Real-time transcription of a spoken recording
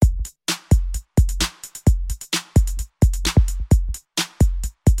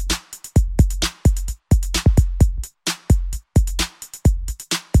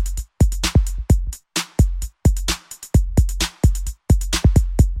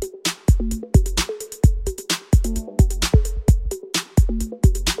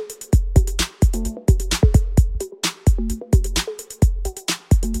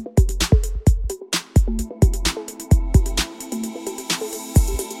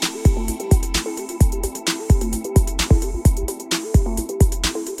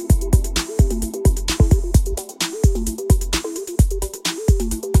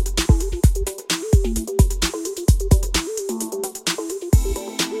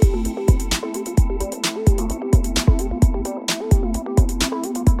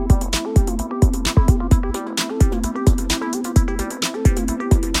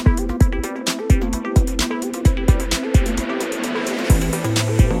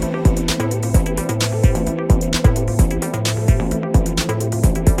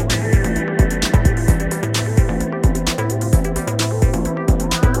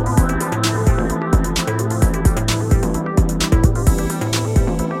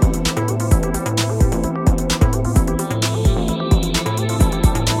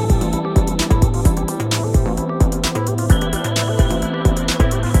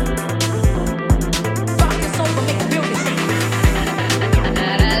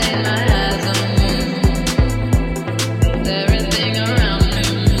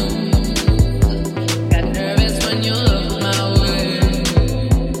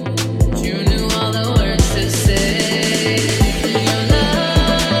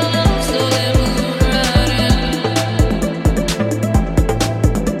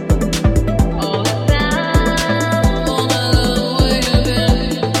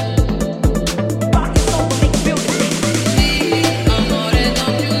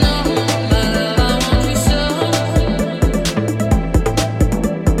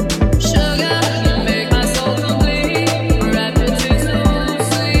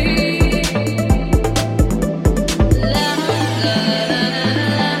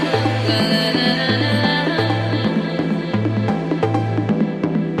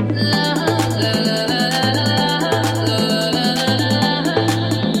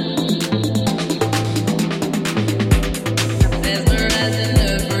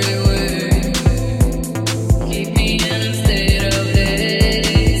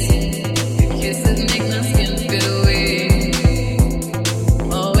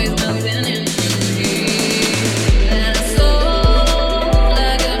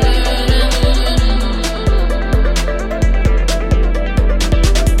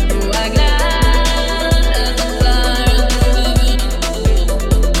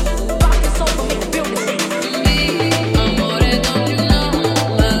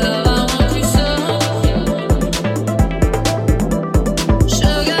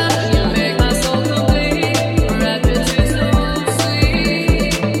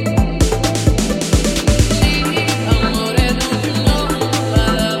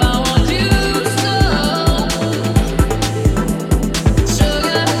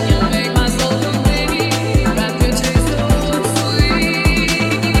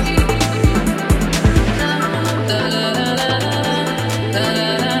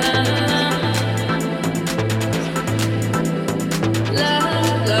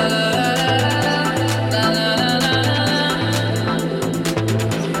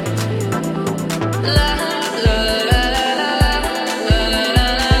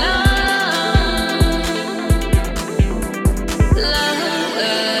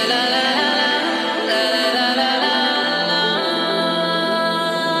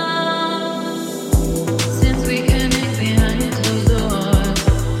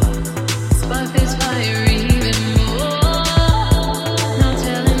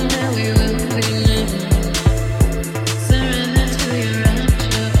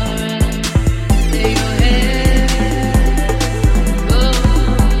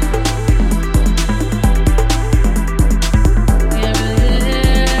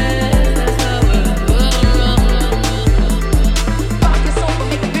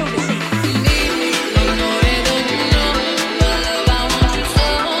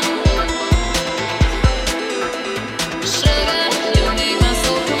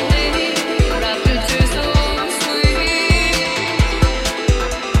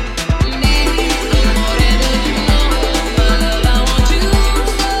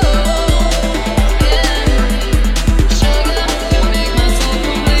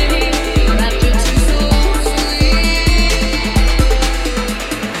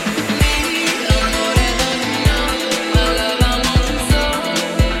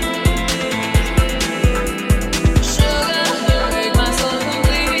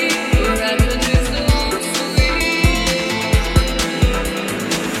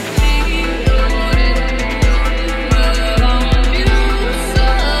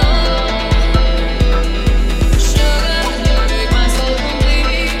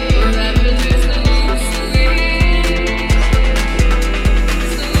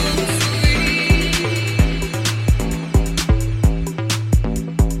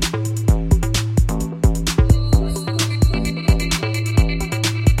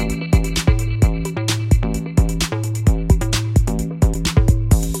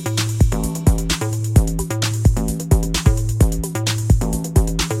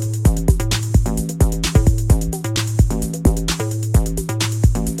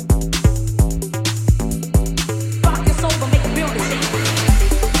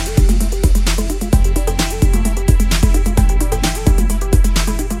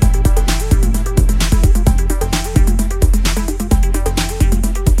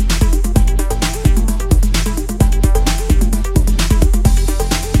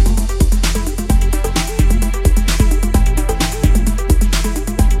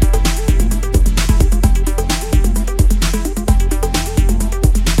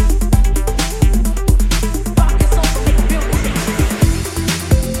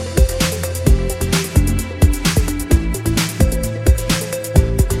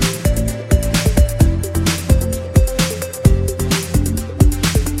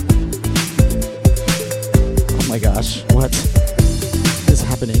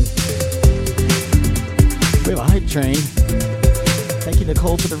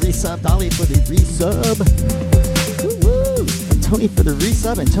for the resub, Dolly for the resub. Woo-woo. Tony for the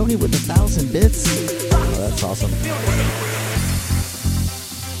resub, and Tony with 1,000 bits. Oh, that's awesome.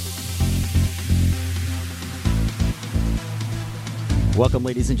 Welcome,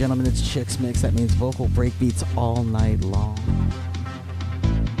 ladies and gentlemen. It's Chicks Mix. That means vocal breakbeats all night long.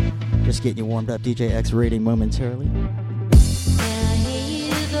 Just getting you warmed up. DJ X rating momentarily.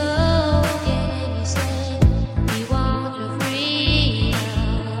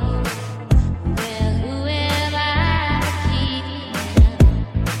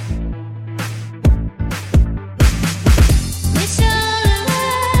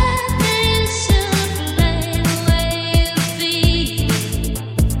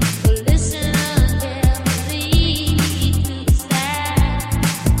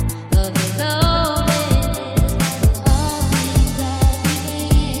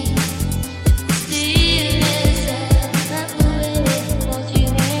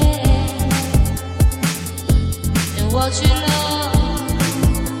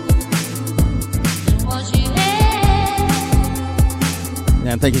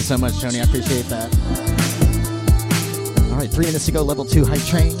 Thank you so much, Tony. I appreciate that. All right, 3 minutes to go. Level 2 hype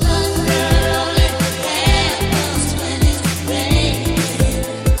train.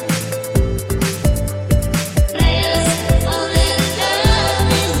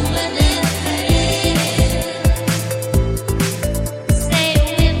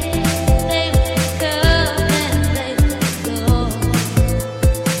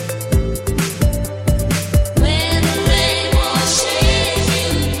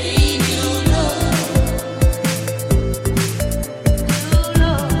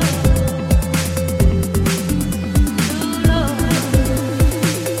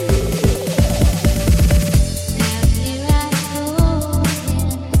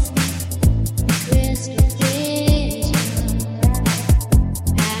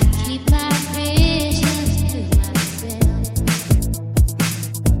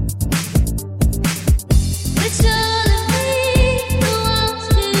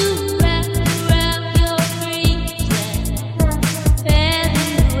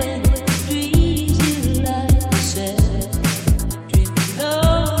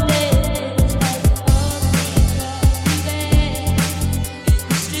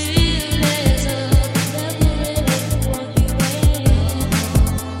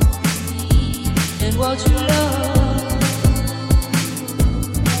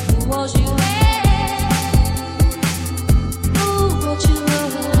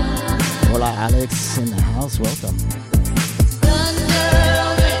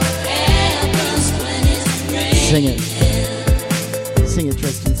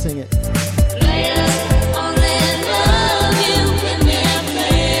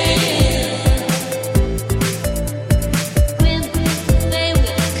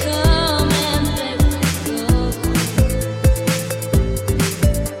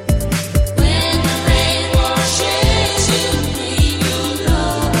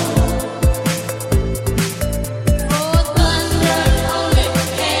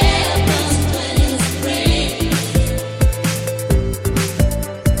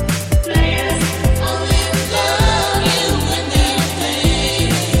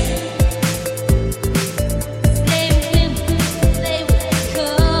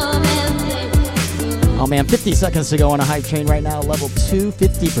 Oh man, 50 seconds to go on a hype train right now. Level 2,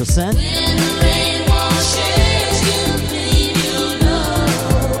 50%.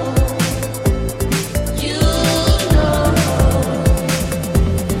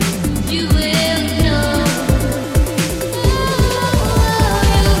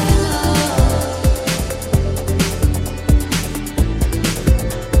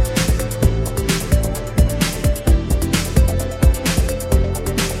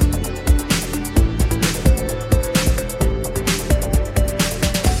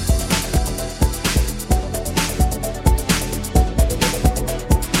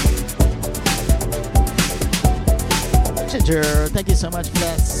 Thank you so much for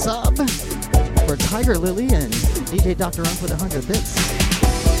that sub for Tiger Lily and DJ Dr. Run for the 100 bits.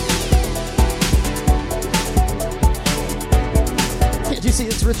 Can't you see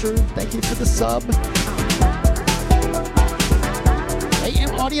it's Richard? Thank you for the sub.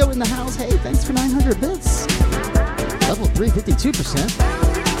 AM Audio in the house. Hey, thanks for 900 bits. Level 3, 52%.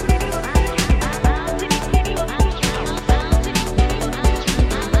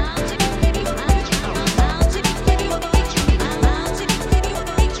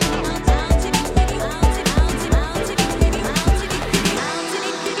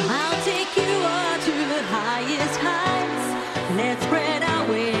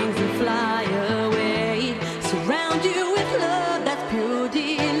 Surround you with love that's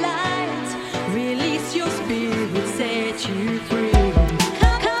pure.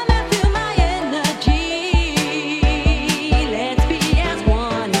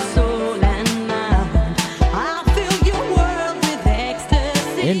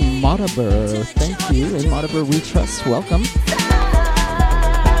 Modiber. Thank you. In Modiber we trust. Welcome.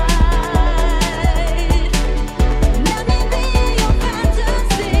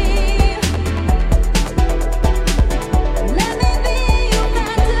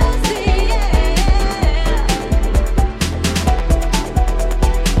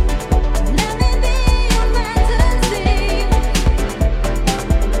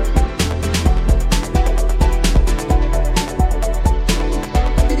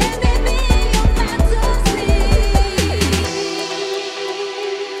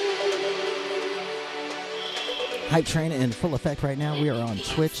 Hype Train in full effect right now. We are on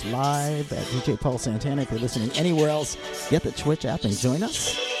Twitch live at DJ Paul Santana. If you're listening anywhere else, get the Twitch app and join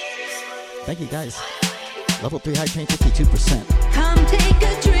us. Thank you, guys. Level 3 Hype Train, 52%. Come take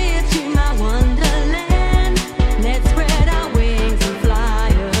a trip to my wonderland. Let's spread our wings and fly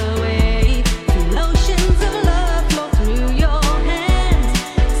away. Feel oceans of love flow through your hands.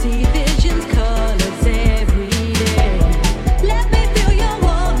 See visions, colors every day. Let me feel your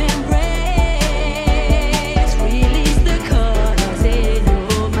warm embrace. Release the colors in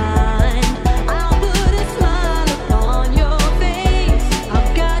your mind. I'll put a smile upon your face. I've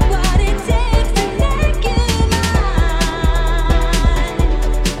got what it takes to make you mine.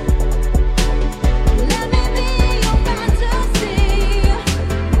 Let me be your fantasy.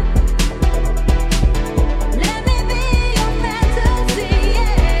 Let me be your fantasy,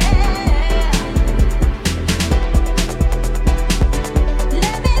 yeah.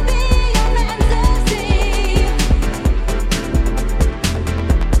 Let me be your fantasy.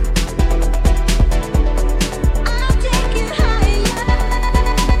 I'll take you higher.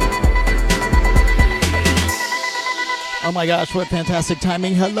 Oh my gosh, what fantastic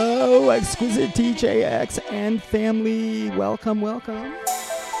timing. Hello, Exquisite DJX and family. Welcome, welcome.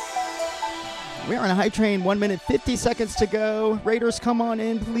 We're on a Hype Train, 1 minute, 50 seconds to go. Raiders, come on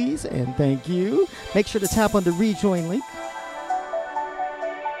in, please, and thank you. Make sure to tap on the rejoin link.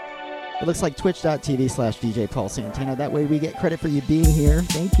 It looks like twitch.tv/DJ Paul Santana. That way we get credit for you being here.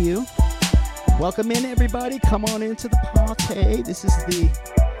 Thank you. Welcome in, everybody. Come on into the party. This is the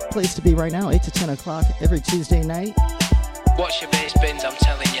place to be right now, 8 to 10 o'clock every Tuesday night. Watch your bass bins, I'm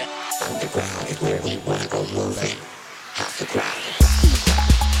telling you.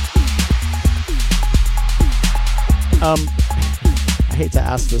 I hate to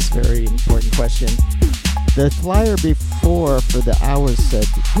ask this very important question. The flyer before for the hours said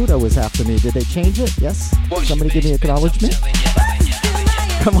Huda was after me. Did they change it? Yes? Watch Somebody your give me bass bins, I'm acknowledgement. telling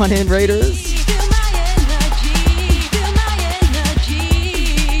you. Come on in, Raiders. Feel my energy. Feel my energy.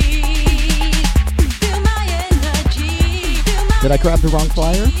 Feel my energy. Feel my Did I grab the wrong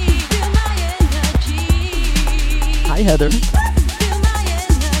flyer? Feel my energy. Hi, Heather. Feel my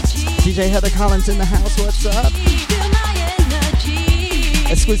energy. DJ Heather Collins in the house. What's up? Feel my energy.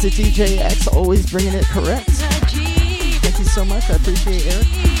 Exquisite DJX always bringing it correct. Energy. Thank you so much. I appreciate Eric.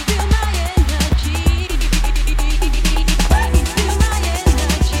 Feel my energy. Feel my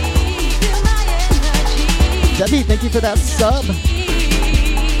energy. Feel my energy. Debbie, thank you for that sub.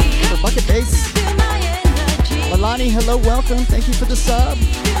 For Bucket Bass. Feel my energy. Milani, hello, welcome. Thank you for the sub.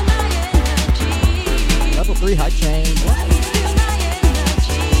 Feel my energy. Level 3 Hype Train. Feel my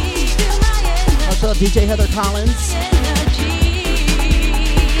energy. Feel my energy. What's up, DJ Heather Collins?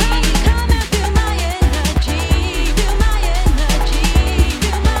 Come and feel my energy. Feel my energy.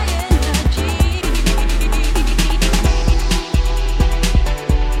 Feel my energy.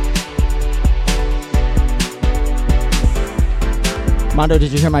 Mondo,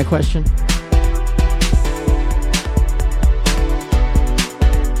 did you hear my question?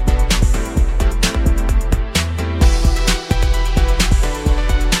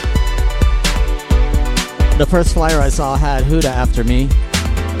 The first flyer I saw had Huda after me.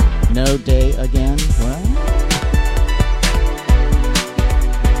 No day again. What?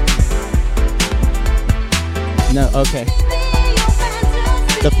 No, okay.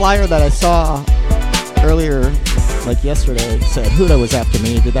 The flyer that I saw earlier, like yesterday, said Huda was after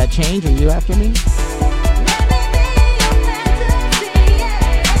me. Did that change? Are you after me?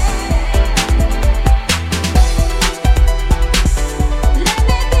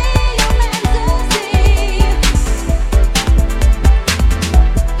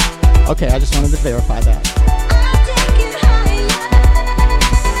 Okay, I just wanted to verify that.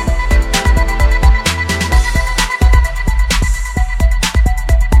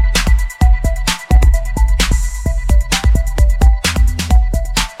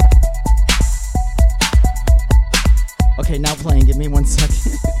 Okay, now playing. Give me 1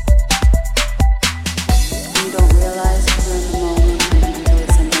 second. You don't realize you're in the moment until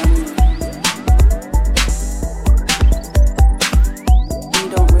it's a memory. You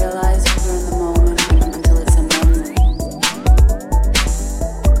don't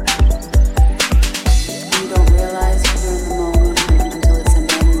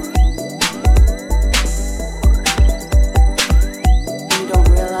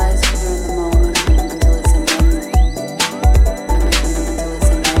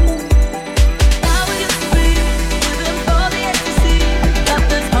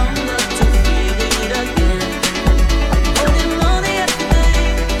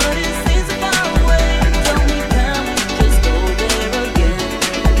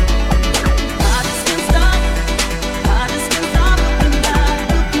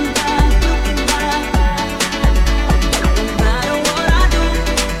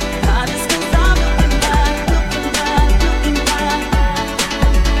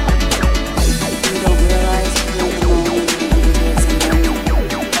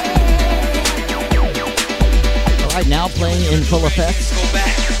full effect. Go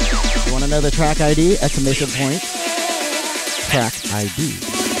back. You want to know the track ID? Exclamation point. Track ID.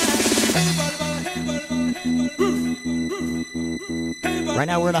 Right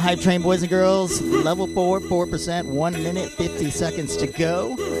now we're in a hype train, boys and girls. Level 4, 4%, 1 minute, 50 seconds to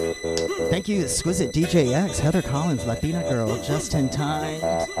go. Thank you, Exquisite DJ X, Heather Collins, Latina Girl, Justin Time,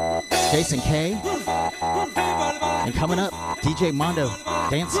 Jason K. And coming up, DJ Mondo,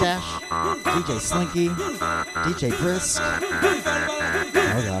 Dance Stash, DJ Slinky, DJ Brisk.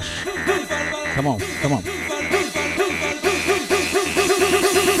 Oh gosh. Come on, come on.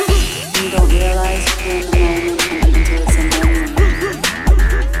 You don't realize you're in the moment until it's a moment.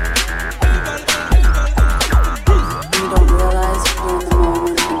 You don't realize you're in the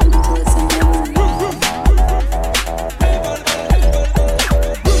moment until it's a moment.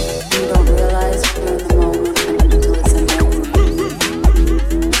 You don't realize you're in the moment until it's a moment.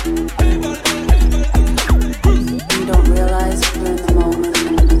 You don't realize you're in the moment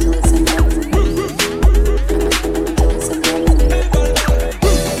until it's a moment. Until it's a moment.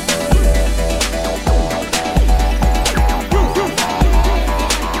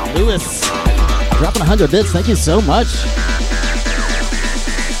 Lewis, dropping 100 bits. Thank you so much.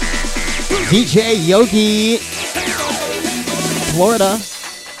 DJ Yogi, Florida.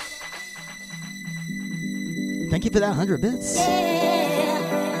 Thank you for that 100 bits.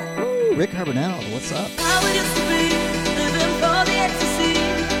 Rick Carbonell, what's up? How it used to be, living for the ecstasy.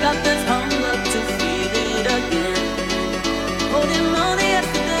 Got this hunger to feel it again. Holding on to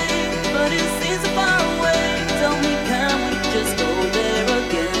yesterday, but it seems so far away. Tell me, can we just go there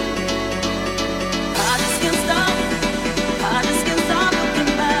again? I just can't stop. I just can't stop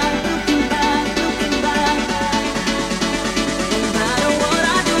looking back, looking back, looking back. No matter what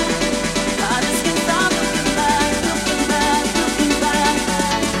I do, I just can't stop looking back, looking back, looking back.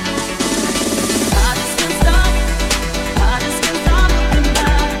 I just can't stop. I just can't stop looking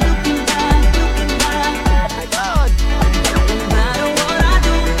back, looking back, looking back. No matter what I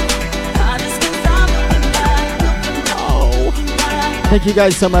do, I just can't stop looking back, looking back. Thank you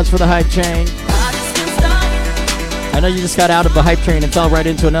guys so much for the hype train. I just can't stop. I know you just got out of the hype train and fell right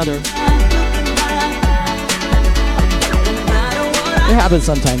into another. It happens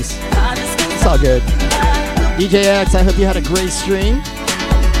sometimes. It's all good. DJ X, I hope you had a great stream.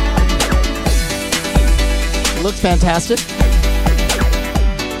 It looks fantastic.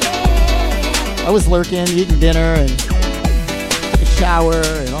 I was lurking, eating dinner, and took a shower,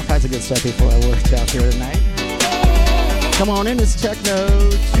 and all kinds of good stuff before I worked out here tonight. Come on in, it's Techno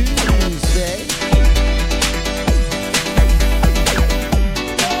Tuesday.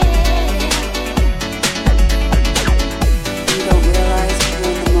 You don't realize you're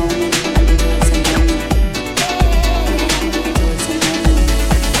in the moment until it's a moment. Until it's a moment.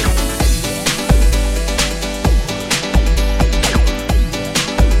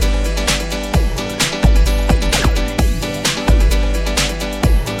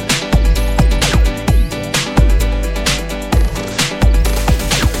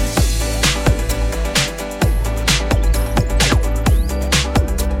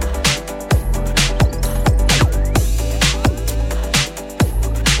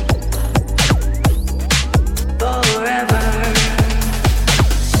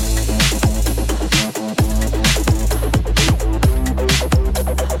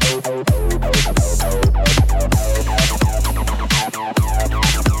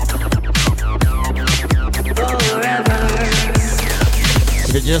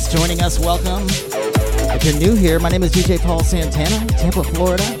 If you're just joining us, welcome. If you're new here, my name is DJ Paul Santana, Tampa,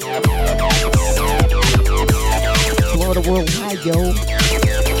 Florida. Florida worldwide, yo.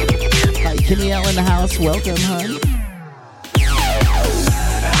 Hi, Kenny L in the house. Welcome, hun.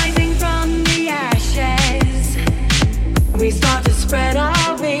 Rising from the ashes, we start to spread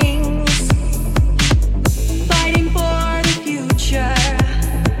our wings, fighting for the future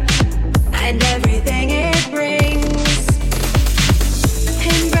and everything it brings.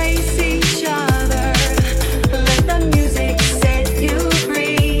 Embrace each other, let the music set you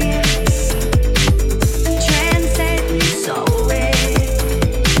free, transcend your soul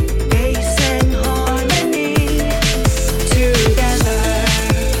with peace and harmony. Together,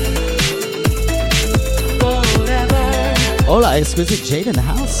 forever, Hola, Exquisite Jade in the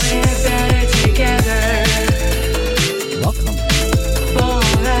house. we're better together. Welcome.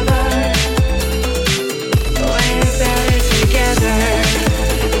 Forever, we're better together.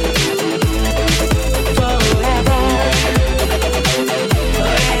 Forever,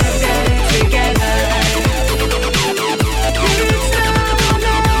 we're better together.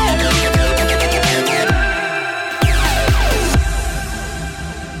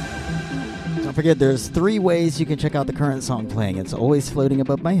 forget, there's 3 ways you can check out the current song playing. It's always floating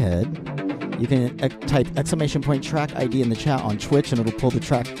above my head. You can type ! track ID in the chat on Twitch, and it'll pull the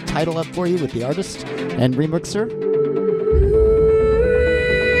track title up for you with the artist and remixer.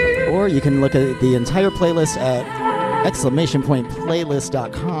 Or you can look at the entire playlist at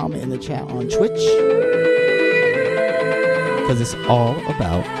 !playlist.com in the chat on Twitch, because it's all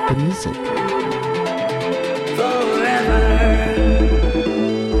about the music.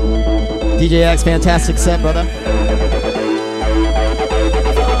 DJ X, fantastic set, brother.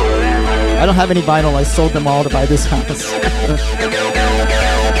 I don't have any vinyl. I sold them all to buy this house.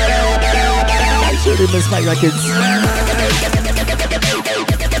 I sure did miss my records.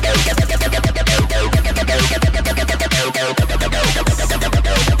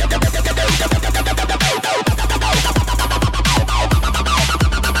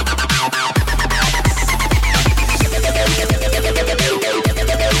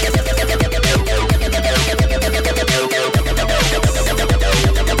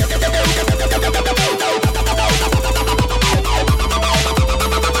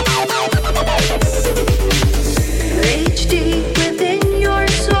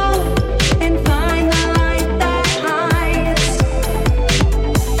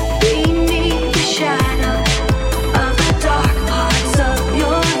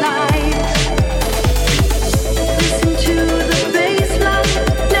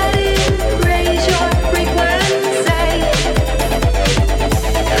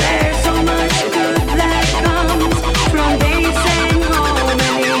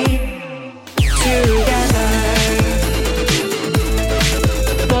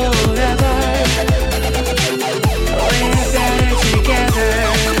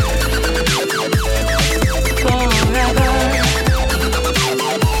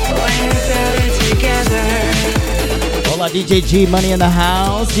 DJ G Money in the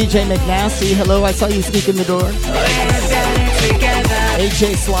house. DJ McNasty, hello, I saw you sneak in the door.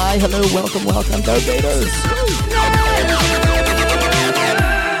 AJ Sly, hello, welcome, welcome. Go Gators.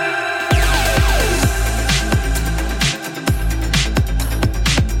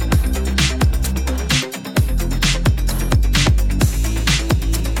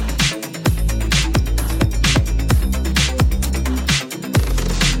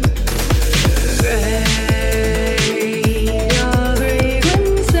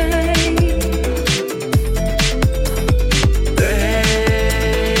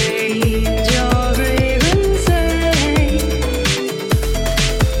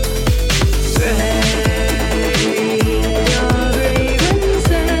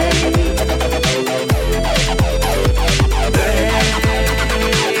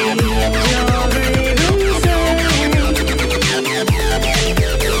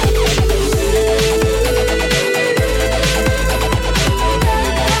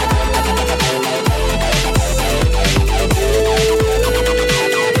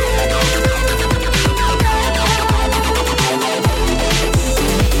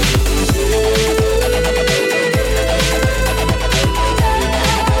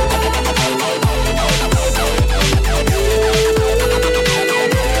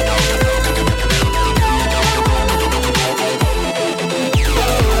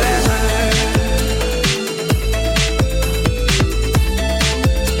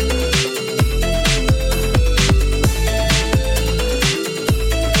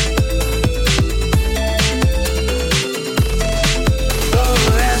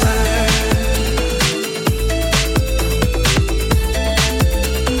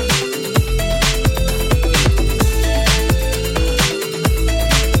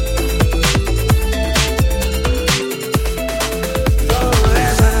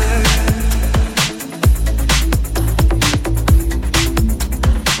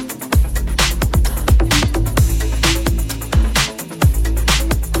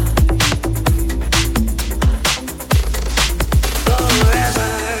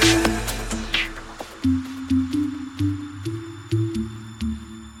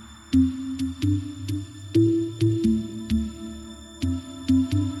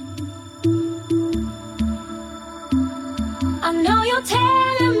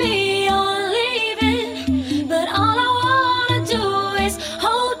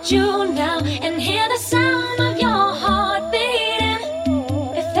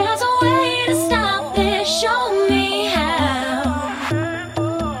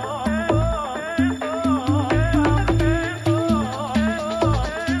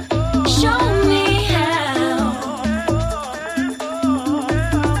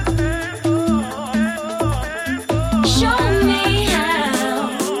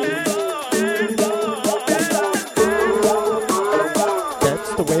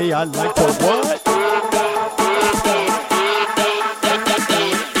 I like to what?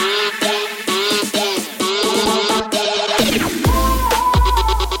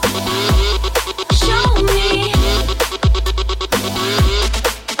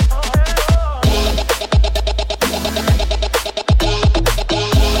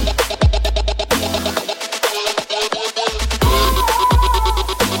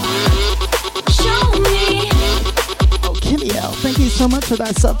 so much for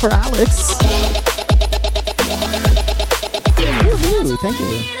that sub for Alex. Woohoo, thank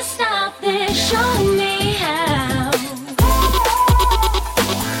you. Stop this, show me how.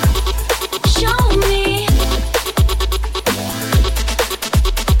 Show me.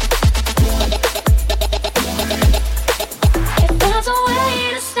 If there's a way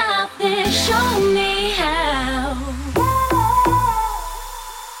to stop this, show me how.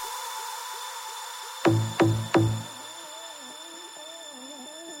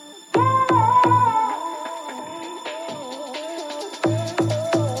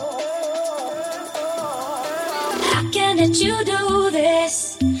 How can it you do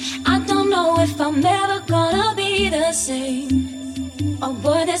this? I don't know if I'm ever gonna be the same. Oh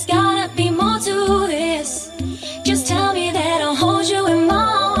boy, there's gotta be more to this. Just tell me that I'll hold you in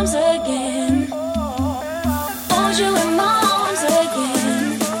my arms again. Hold you in my arms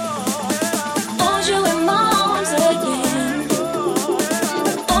again. Hold you in my arms again.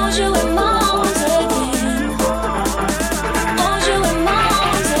 Hold you in my arms again. Hold you in my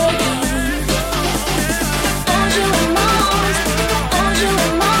arms again. Hold you in my arms. Hold you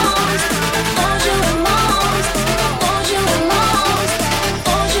in my arms. Hold you in my arms. Hold you in my arms.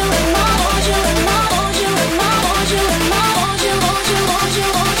 Hold you in my. Hold you in my. Hold you in my. Hold you in my. Hold you. Hold you. Hold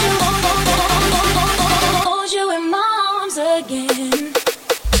you. Hold you in my arms again.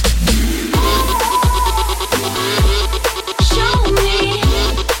 Show me.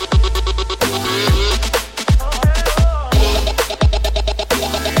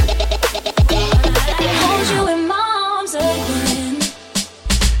 Hold you in my arms again.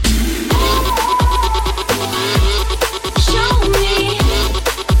 Show me.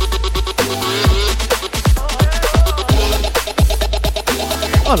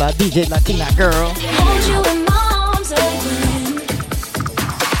 Hola, DJ Latina girl. Hold you in my arms again.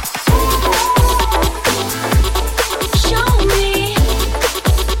 Show me.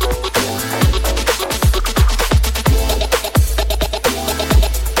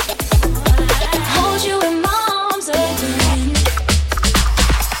 Hold you in my arms again.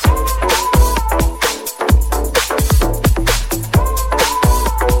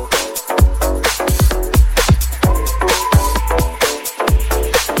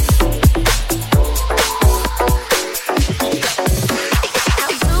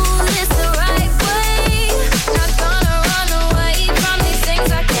 I'll do this the right way. Not gonna run away from these things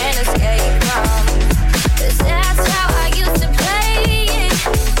I can't escape from. 'Cause that's how I used to play it.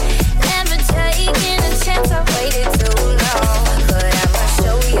 Never taking a chance, I waited too long. But I'ma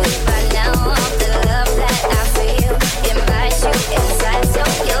show you by now all the love that I feel. Invite you inside so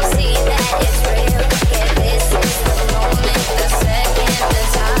you'll see that it's real. Yeah, this is the moment, the second, the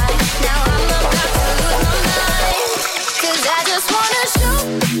time. Now I'm about to lose my mind. 'Cause I just wanna show.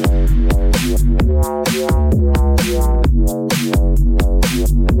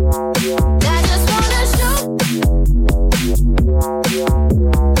 I just wanna show.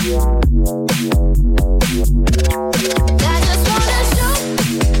 I just wanna show.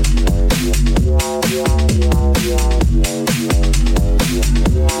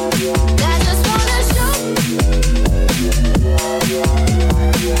 I just wanna show.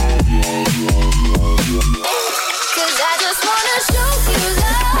 'Cause I just wanna show you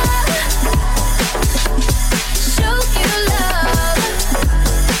love. Show you love.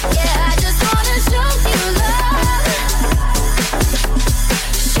 Yeah, I just wanna show you love.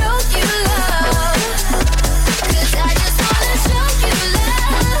 Show you love. 'Cause I just wanna show you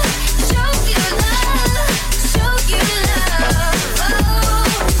love. Show you love. Show you love. Oh,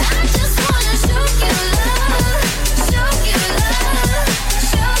 I just wanna show you love. Show you love.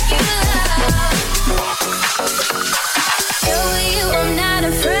 Show you love. Show you I'm not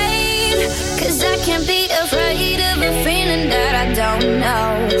afraid. 'Cause I can't be afraid of a feeling that I don't know.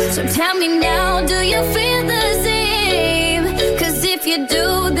 So tell me now, do you feel the same? 'Cause if you do,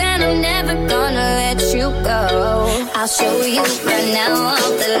 then I'm never gonna let you go. I'll show you right now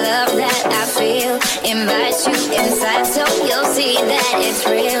all the love that I feel. Invite you inside so you'll see that it's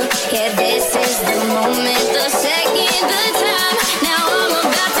real. Yeah, this is the moment, the second, the time. Now I'm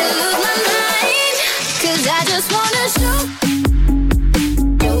about to lose my mind. 'Cause I just wanna show.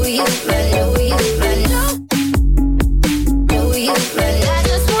 Know you, I know you, I know. Know you, I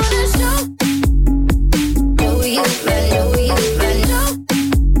just wanna show. Know you, I know you, I know.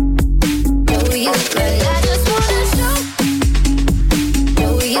 Know you, I just wanna show.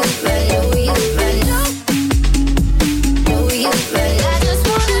 Know you, I know you, I know. Know you, I just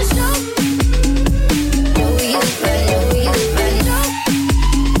wanna show. Know you, I know you, I know.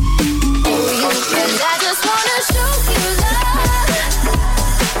 Know you, I just wanna show you love.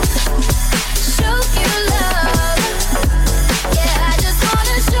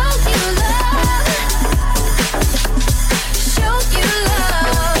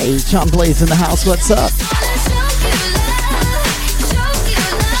 Hey, John Blaze in the house. What's up?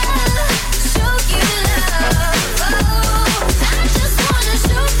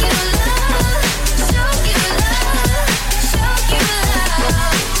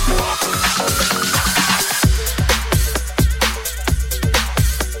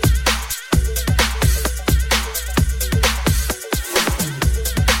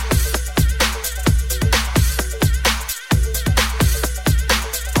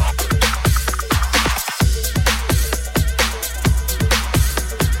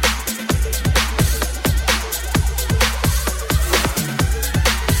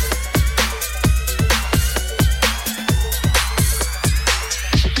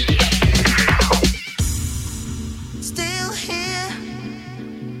 Still here,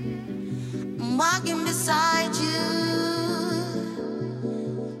 I'm walking beside you.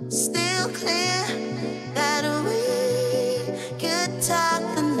 Still clear that we could talk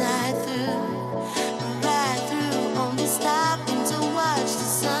the night through, right through. Only stopping to watch the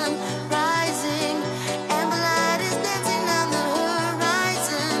sun rising, and the light is dancing on the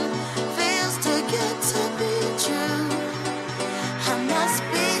horizon. Feels too good to be true. I must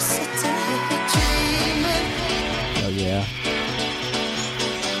be sitting here dreaming. Oh, yeah.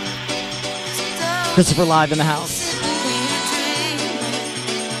 Christopher Live in the house.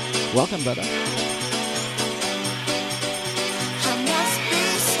 Welcome, brother. I must be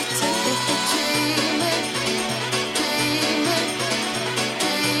sitting here dreaming, dreaming,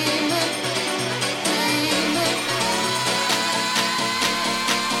 dreaming, dreaming.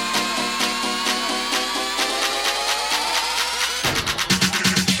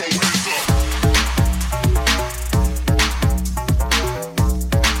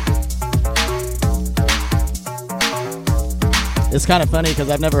 It's kind of funny because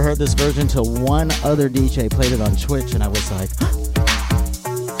I've never heard this version till one other DJ played it on Twitch, and I was like,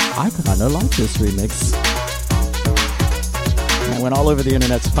 I kind of like this remix. And I went all over the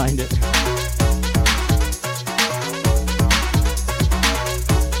internet to find it.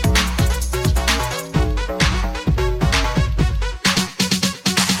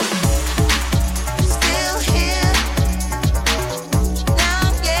 Still here, now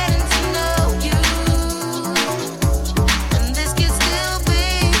I'm getting to know you, and this can still be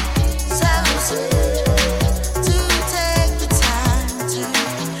so sweet to take the time to.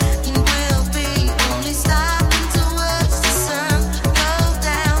 We'll be only stopping to watch the sun go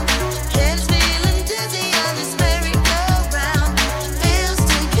down. Head's feeling dizzy on this merry-go-round. Feels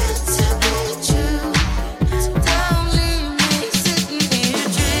too good to be true. Don't leave me sitting here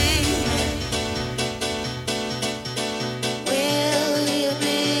dreaming. Will you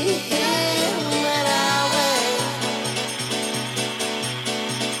be here when I wait?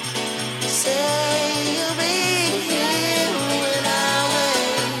 Say you'll be here when I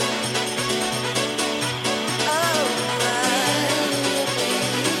wait. Oh, will you be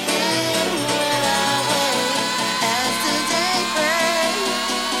here when I wait? As the day breaks.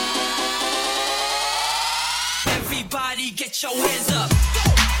 Everybody get your hands up.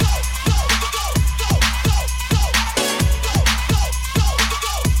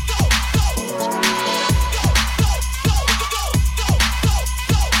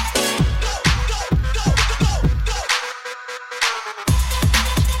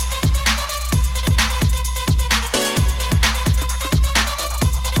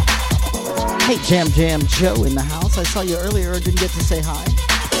 Hey, Jam Jam Joe in the house. I saw you earlier. Didn't get to say hi.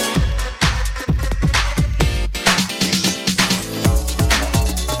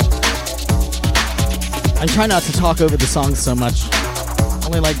 I try not to talk over the songs so much.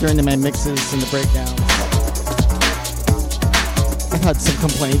 Only like during my mixes and the breakdowns. I've had some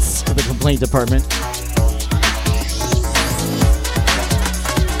complaints to the complaint department.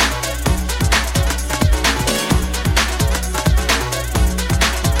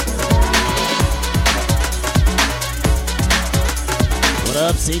 What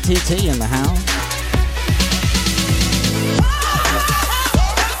up, CTT in the house?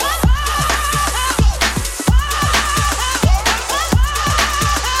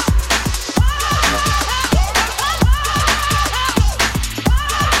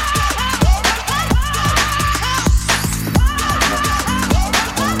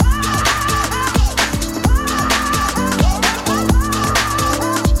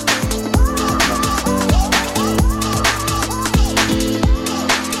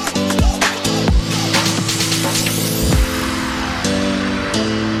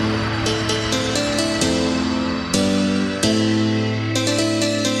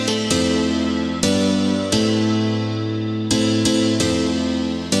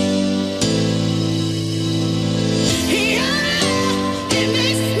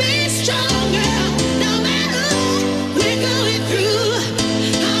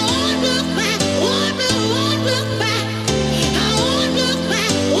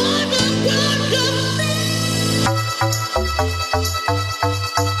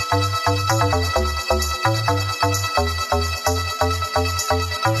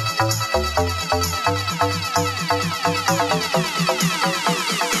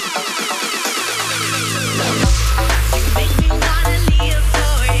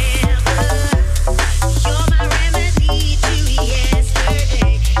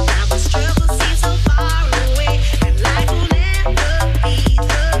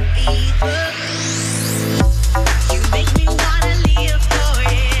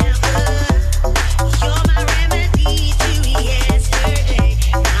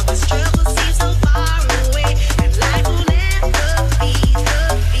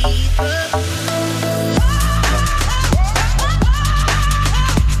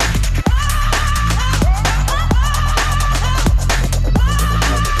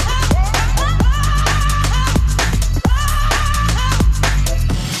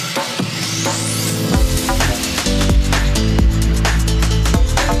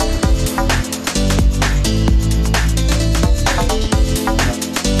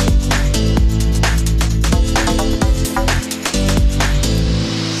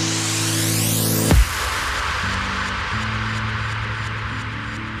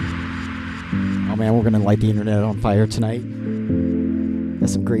 Oh man, we're gonna light the internet on fire tonight. Got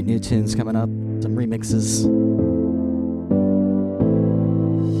some great new tunes coming up, some remixes.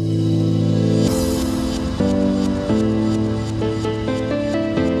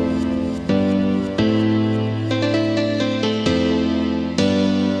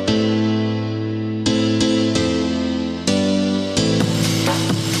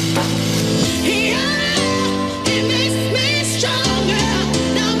 It makes me stronger,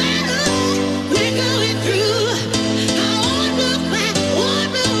 no matter what we're going through. I won't look back,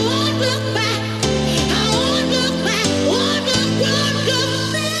 won't look back. I won't look back, won't look back.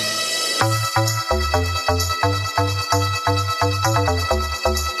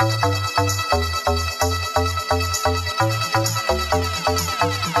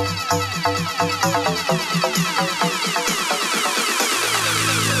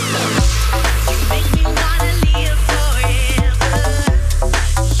 Make me wanna live forever.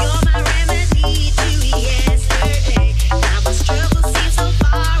 You're my remedy to yesterday. Now my struggle seems so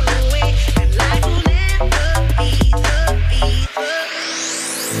far away, and life will never be the beat.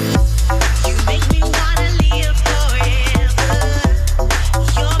 You make me wanna live forever.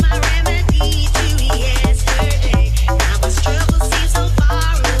 You're my remedy to yesterday. Now my struggle seems so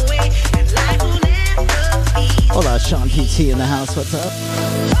far away, and life will never be. Hold on, Sean PT in the house. What's up?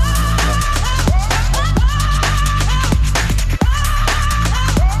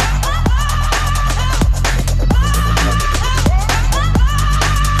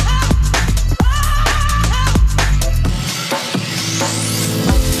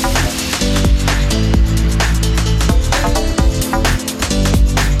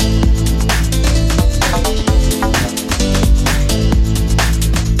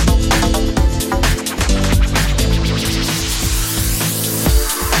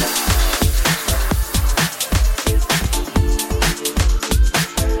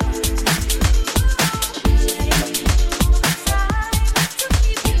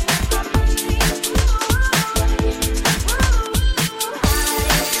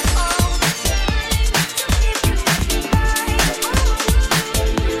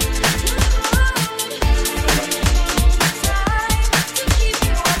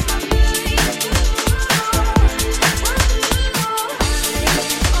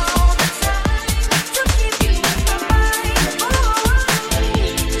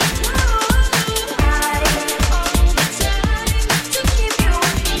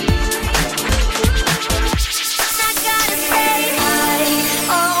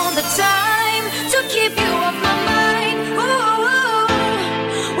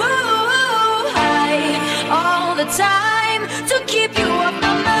 Time to keep you off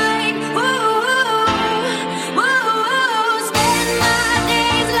my mind. Spend my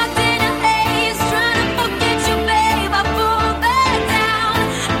days locked in a haze, trying to forget you, babe. I fall back down.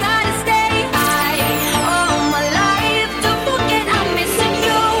 Gotta stay high all my life to forget I'm missing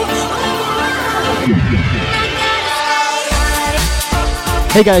you. I gotta stay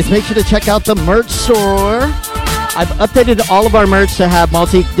high. Hey guys, make sure to check out the merch store. I've updated all of our merch to have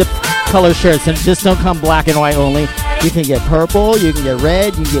multi-color shirts, and just don't come black and white only. You can get purple, you can get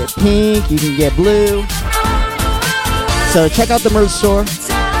red, you can get pink, you can get blue. So check out the merch store.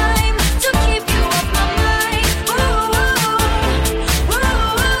 Time to keep you off my mind.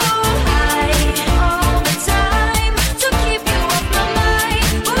 All the time to keep you off my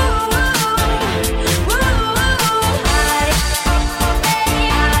mind.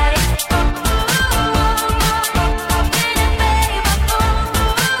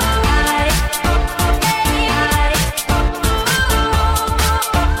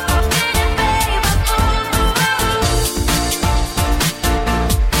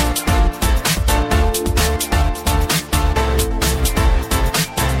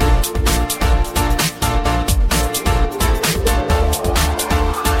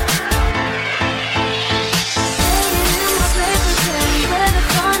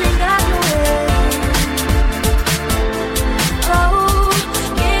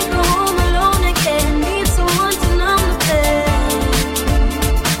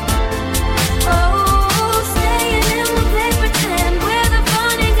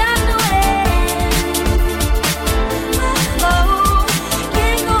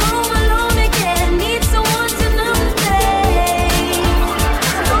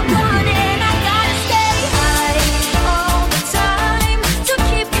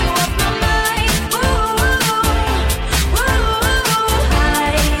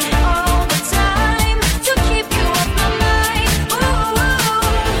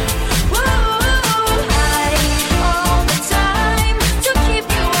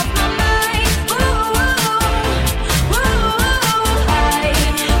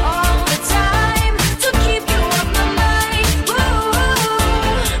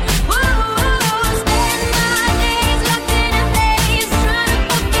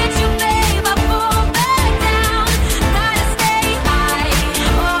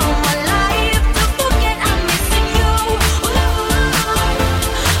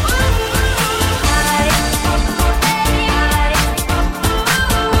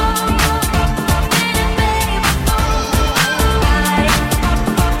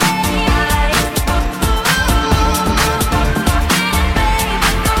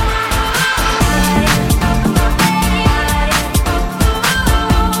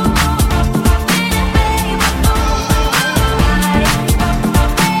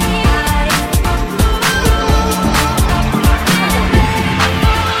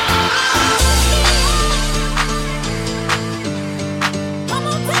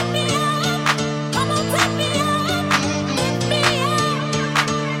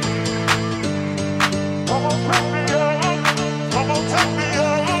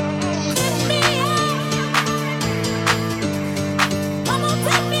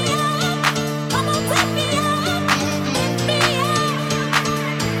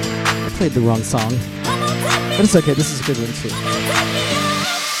 played the wrong song. But it's okay, this is a good one too.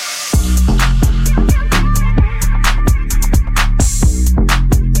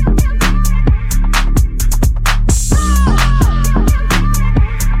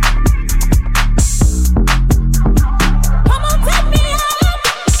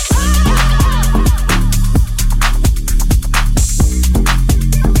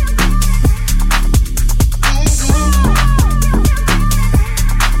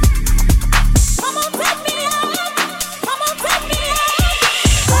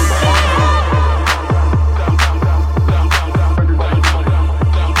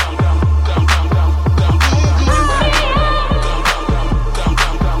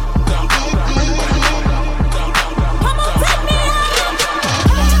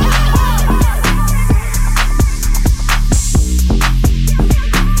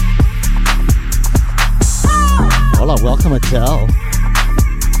 Welcome, Adele. In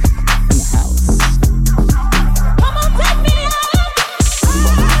the house.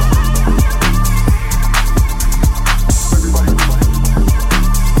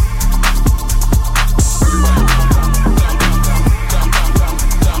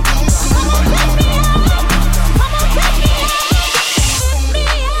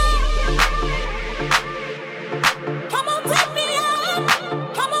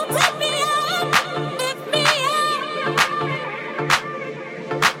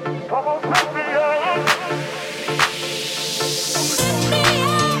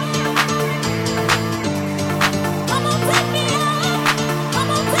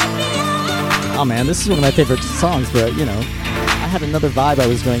 Oh man, this is one of my favorite songs, but you know, I had another vibe I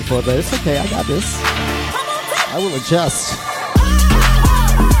was going for, but it's okay, I got this. I will adjust.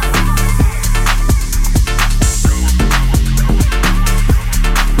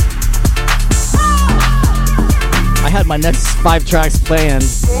 I had my next 5 tracks planned,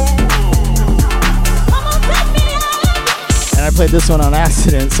 and I played this one on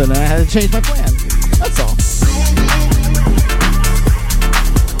accident, so then I had to change my plan. That's all.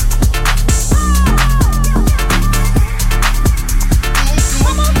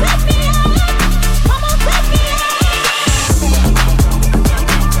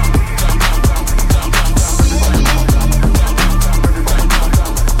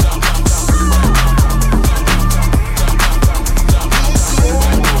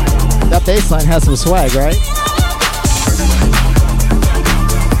 That bass line has some swag, right?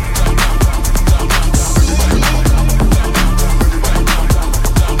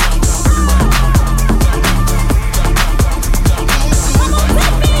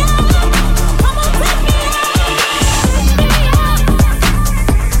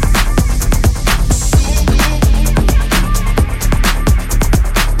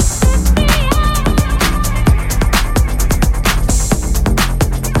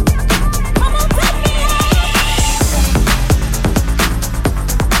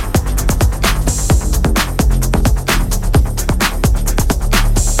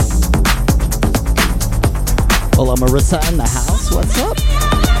 Hola, Marissa in the house. What's up?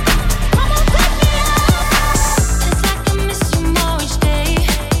 It's like I miss you more each day.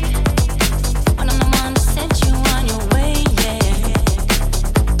 When I'm the one that sent you on your way, yeah.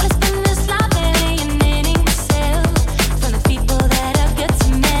 But it's been this life alienating myself from the people that have got to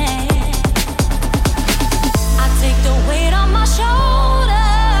me. I take the weight on my shoulders.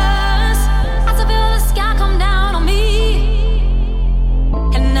 I still feel the sky come down on me,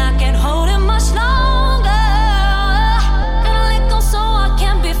 and I can't hold it much longer. Gonna let go so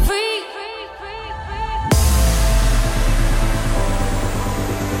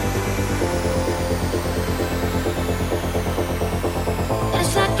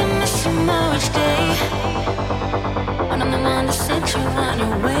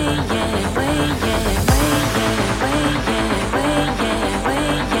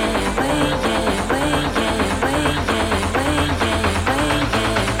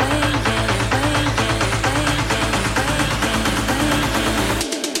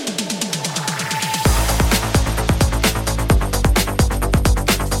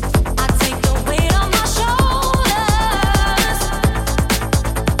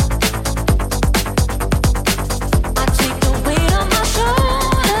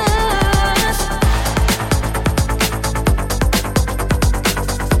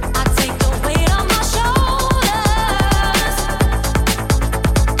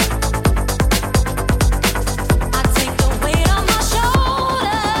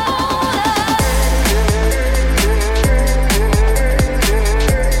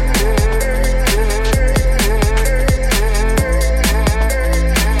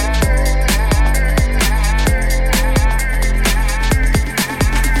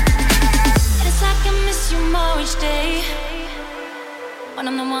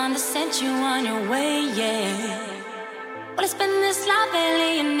you on your way, yeah. Well, I spend this life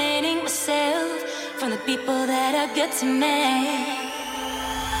alienating myself from the people that are good to me.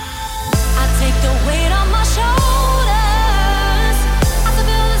 I take the weight on my shoulders. I can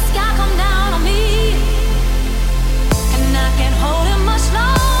feel the sky come down on me, and I can't hold it much longer.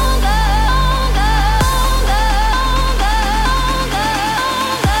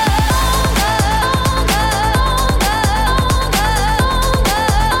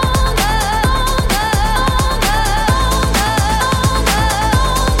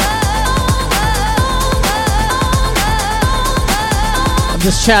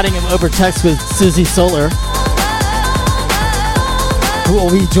 Just chatting over text with Susie Solar, who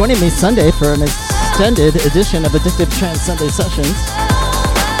will be joining me Sunday for an extended edition of Addictive Trance Sunday Sessions.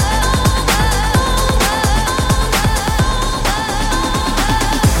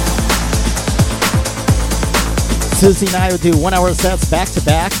 Susie and I will do 1 hour sets back to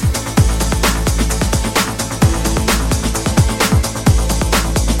back.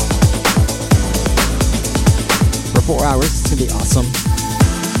 For 4 hours. It's going to be awesome.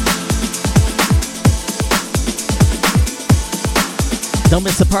 Don't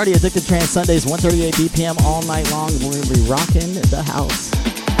miss the party. Addicted Trance Sundays, 1:38 BPM all night long. We're going to be rocking the house.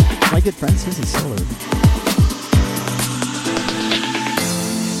 My good friend Susie Solar.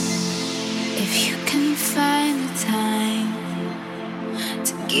 If you can find the time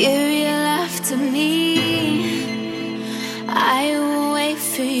to give your life to me, I will wait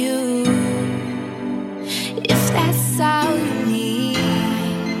for you. If that's all you need,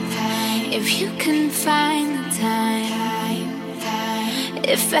 if you can find the time.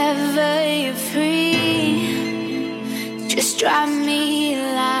 If ever you're free, just drop me a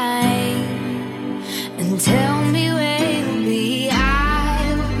line and tell me where you'll be.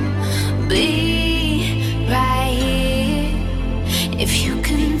 I'll be right here. If you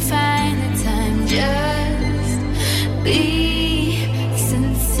can find the time, just be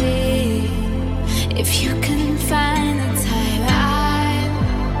sincere. If you can find the time,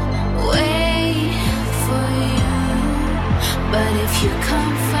 I'll wait for you. But if you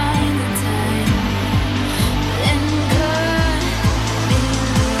can't find the time, then cut me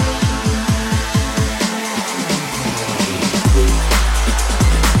loose.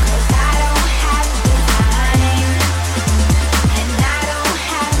 'Cause I don't have the time, and I don't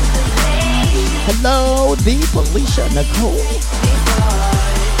have the patience. Hello, the Felicia Nicole.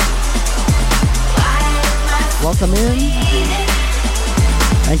 Welcome in.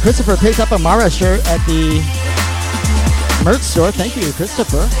 And Christopher picked up a Mara shirt at the merch store. Thank you,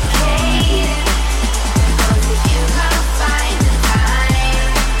 Christopher.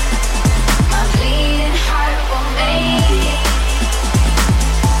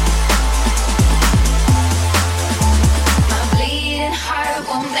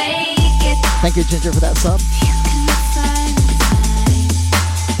 Thank you, Ginger, for that sub.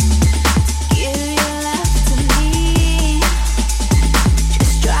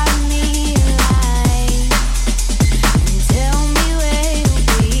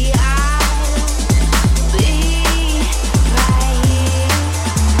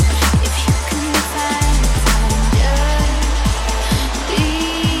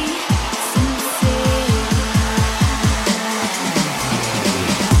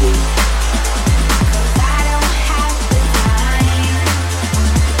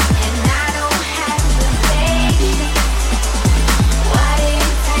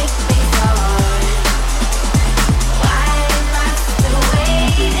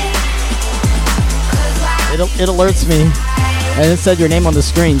 It alerts me, and it said your name on the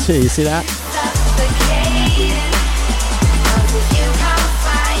screen too. You see that?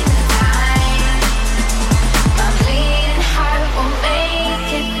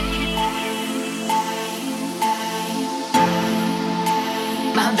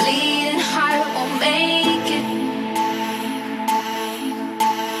 My bleeding heart won't make it.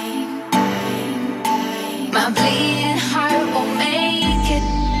 My bleeding heart won't make it.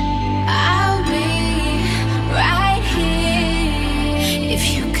 I'll be right here. If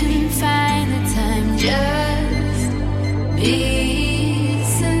you can find the time, just be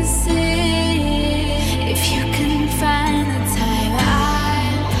sincere. If you can find the time,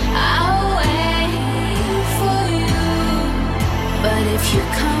 I'll wait for you. But if you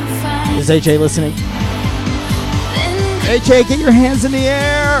can't find, Is AJ listening? then AJ, get your hands in the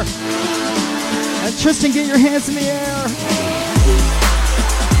air! And Tristan, get your hands in the air!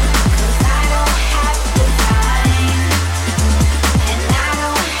 I don't have the time, and I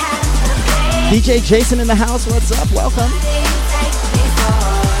don't have the patience. DJ Jason in the house, what's up? Welcome.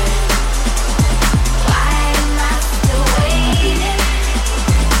 Why am I still waiting?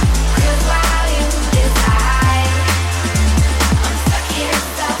 'Cause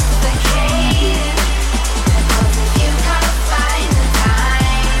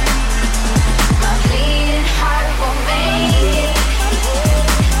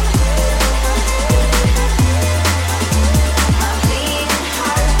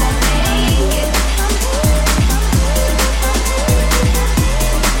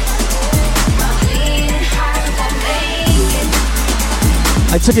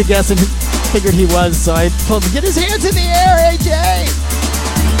I took a guess and figured he was, so I told him, get his hands in the air, AJ!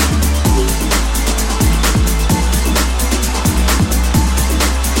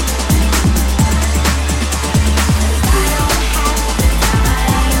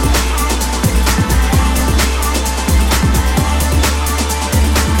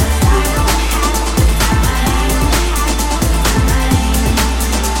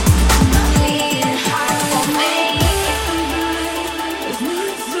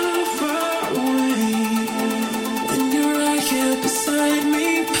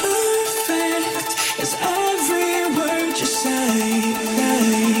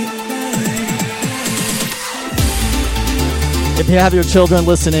 If you have your children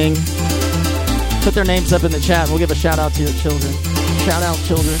listening, put their names up in the chat and we'll give a shout out to your children. Shout out,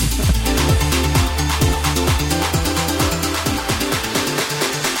 children.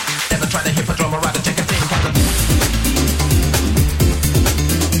 Never try to hip a drum or rather take a thing.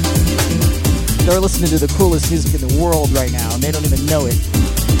 They're listening to the coolest music in the world right now and they don't even know it.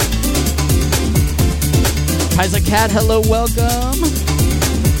 Kaiser Cat, hello, welcome.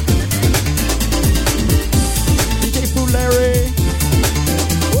 DJ Fulleri.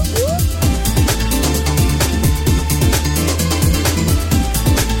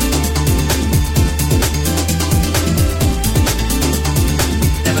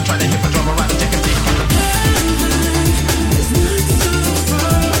 Never try to hip a drum or rather take a thing.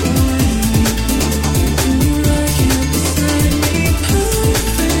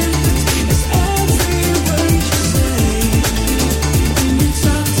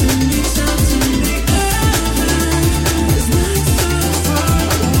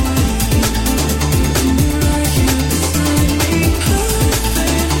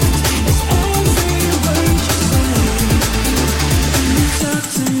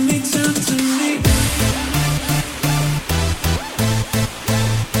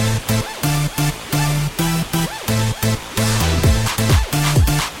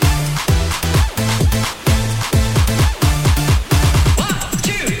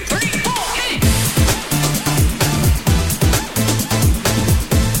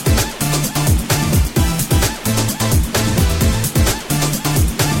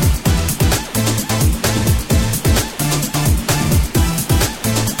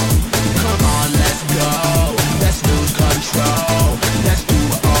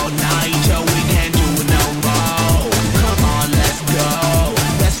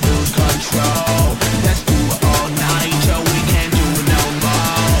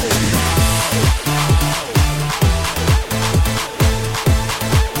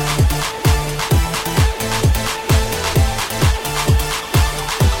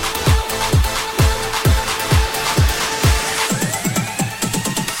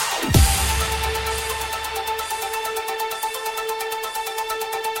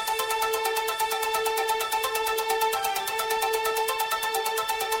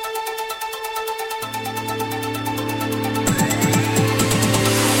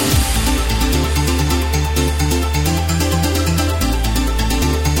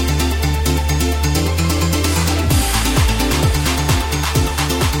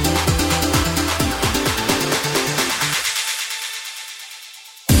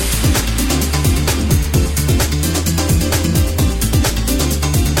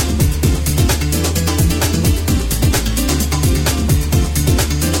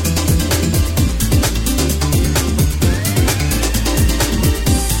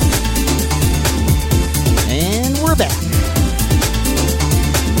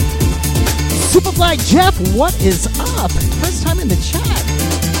 Superfly Jeff, what is up? First time in the chat.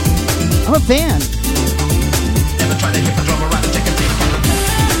 I'm a fan. Never try to hip a drum or rather take a thing.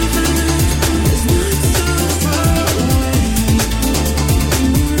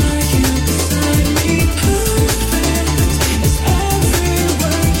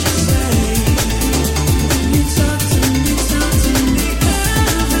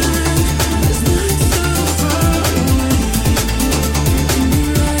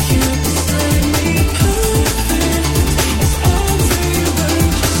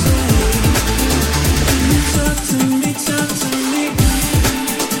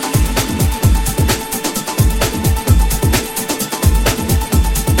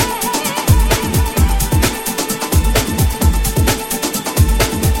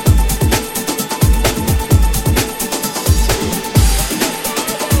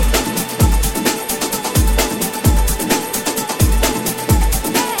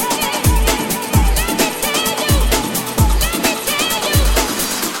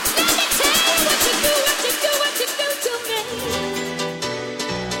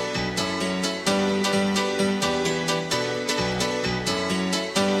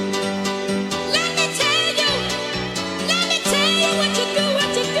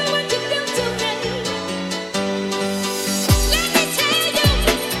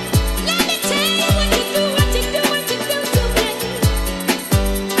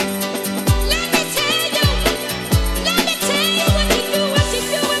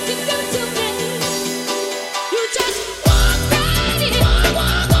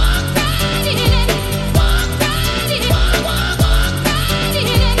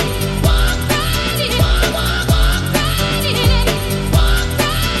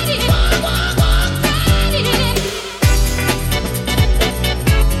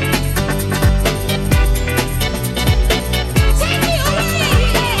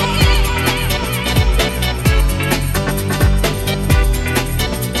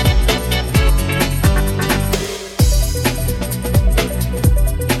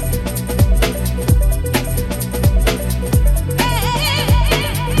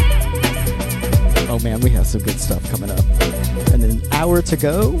 Lots of good stuff coming up. And an hour to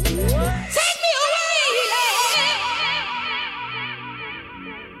go.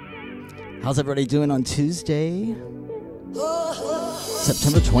 How's everybody doing on Tuesday,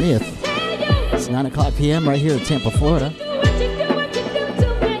 September 20th? It's 9 o'clock p.m. right here in Tampa, Florida.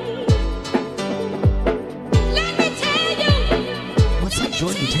 What's up,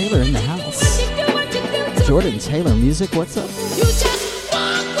 Jordan Taylor in the house? Jordan Taylor Music, what's up?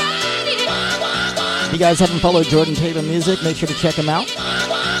 If you guys haven't followed Jordan Taylor Music, make sure to check him out.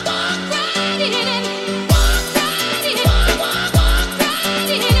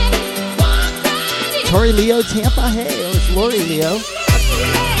 Tori Leo Tampa, hey, it's Lori Leo.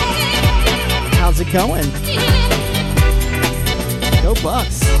 How's it going? Go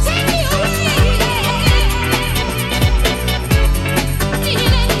Bucks.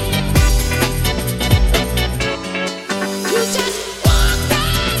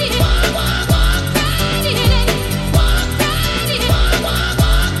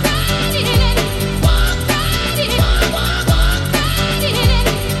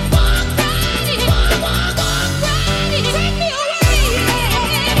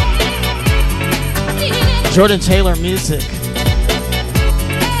 Jordan Taylor Music.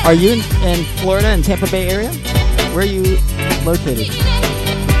 Are you in Florida, in Tampa Bay area? Where are you located?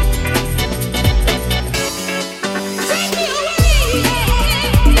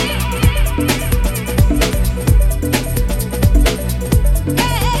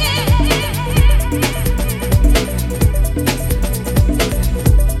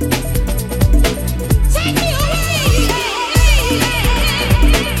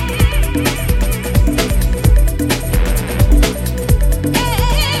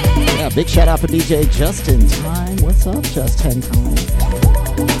 Big shout out for DJ Just in Time. What's up, Just in Time?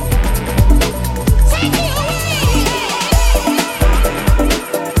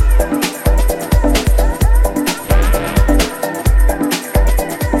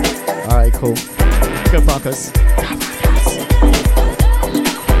 All right, cool. Go Broncos.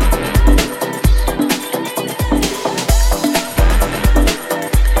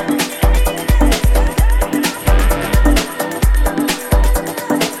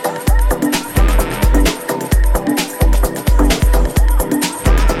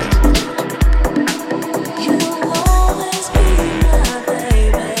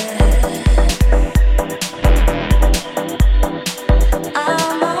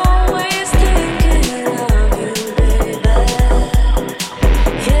 I'm always thinking of you.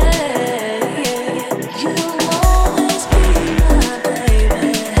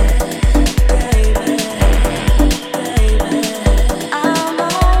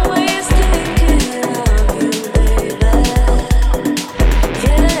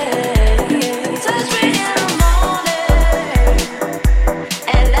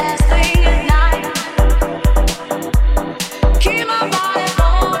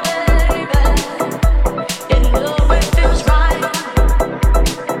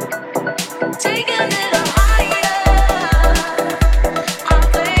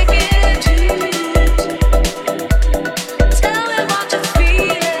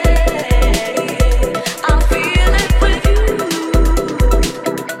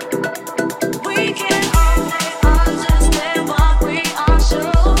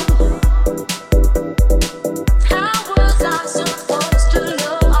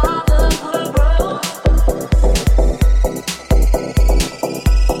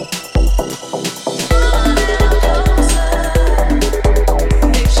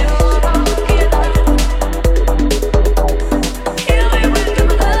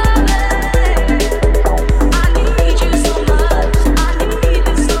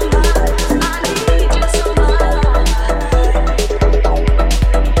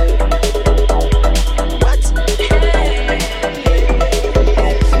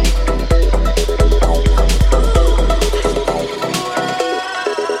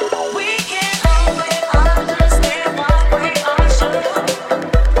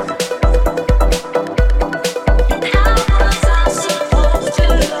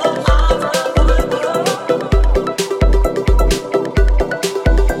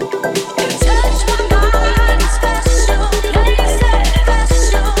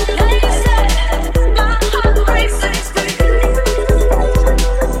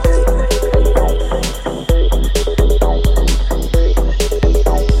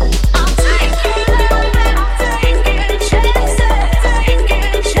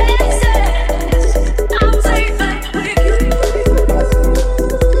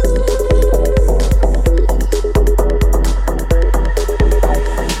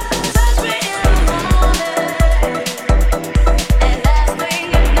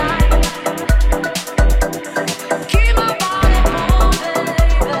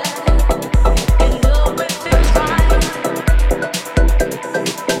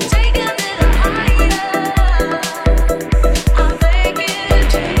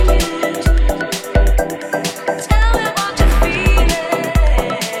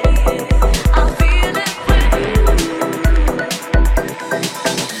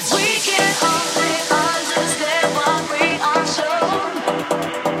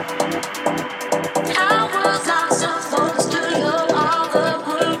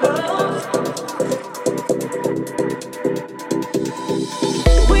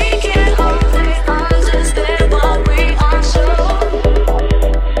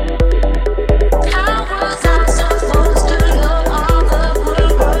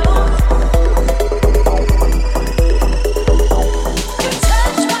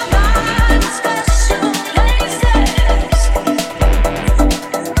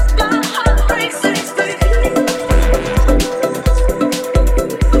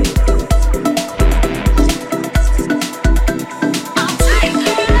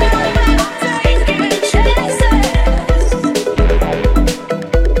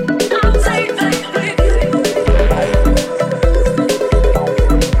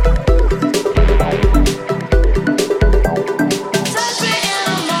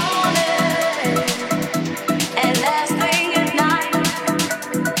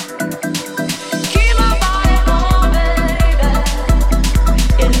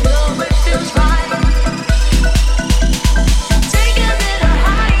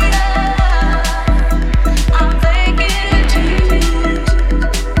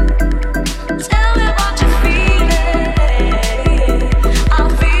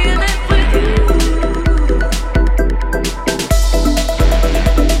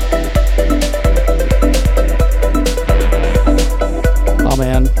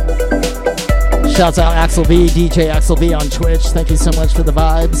 Shouts out Axel B, DJ Axel B on Twitch. Thank you so much for the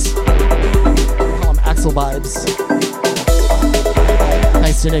vibes. Call him Axel Vibes.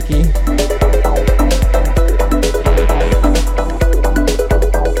 Thanks to Nikki.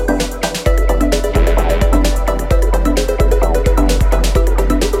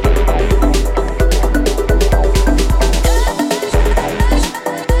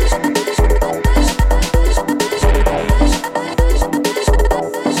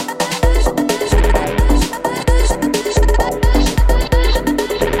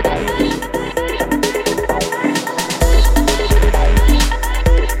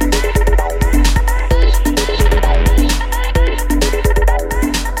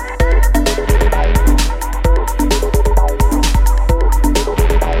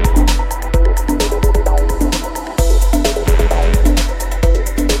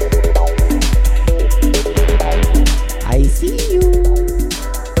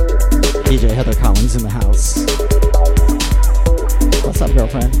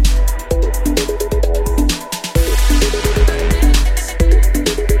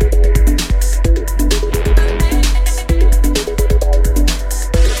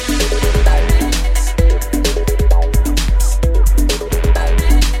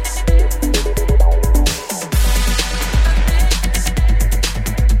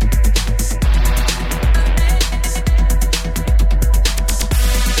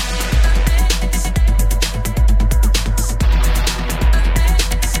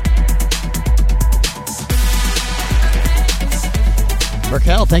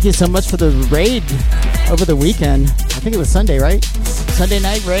 Thank you so much for the raid over the weekend. I think it was Sunday, right? Sunday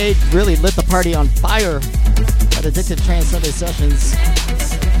night raid really lit the party on fire at Addictive Trance Sunday Sessions.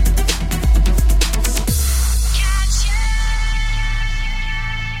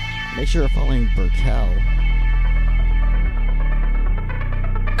 Make sure you're following Burkel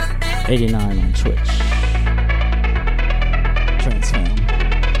 89 on Twitch. Trance Fam.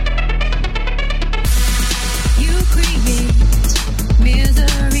 You create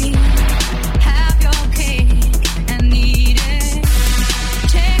misery, have your cake and eat it.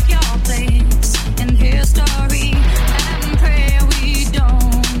 Take your place in history and pray we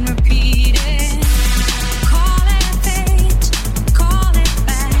don't repeat it. Call it fate, call it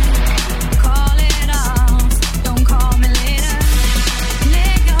back, call it off, don't call me later.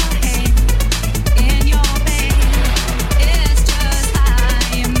 Lay your head in your bed, it's just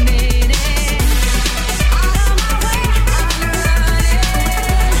how you made it. Out of my way, I'm running.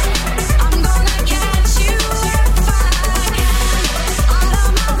 I'm gonna catch you if I can. Out of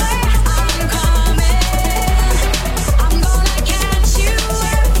my way, I'm coming. I'm gonna catch you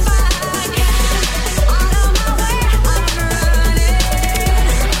if I can. Out of my way, I'm running.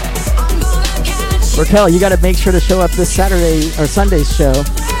 I'm gonna catch you. Raquel, you got to make sure to show up this Saturday or Sunday's show.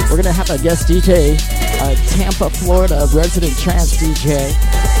 We're going to have a guest DJ, Tampa, Florida resident trance DJ.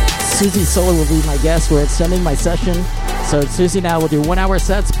 Susie Solar will be my guest. We're extending my session. So Susie and I will do 1 hour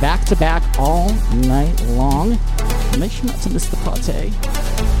sets back to back all night long. Make sure not to miss the party.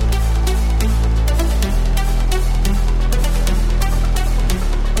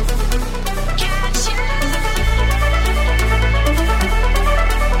 Catch you.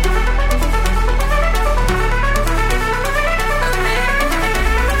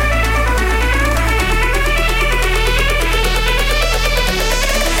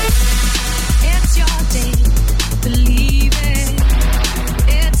 It's your date, believe it.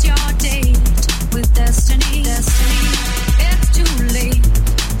 It's your date with destiny. It's too late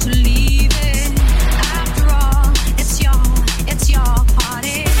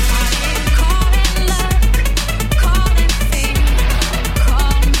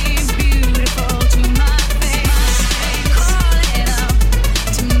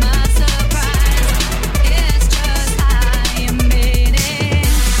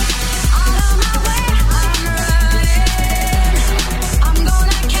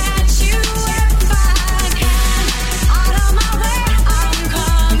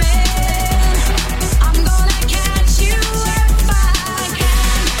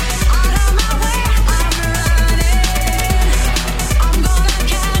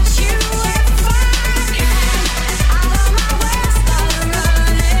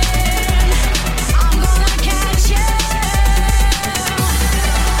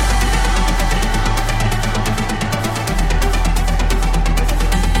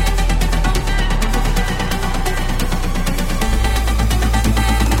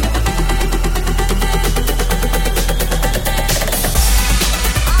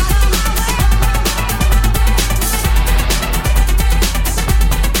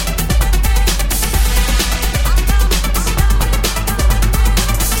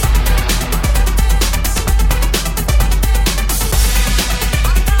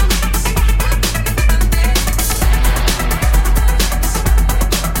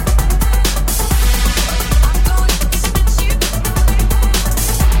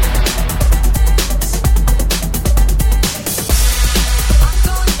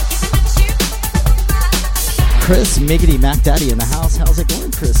Chris Miggity Mac Daddy in the house. How's it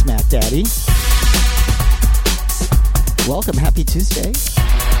going, Chris Mac Daddy? Welcome. Happy Tuesday.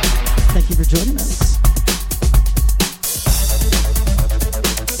 Thank you for joining us.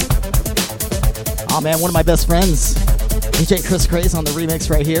 Oh man, one of my best friends, DJ Chris Craze on the remix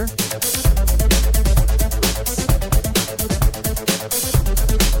right here.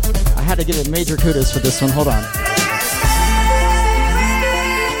 I had to give it major kudos for this one. Hold on.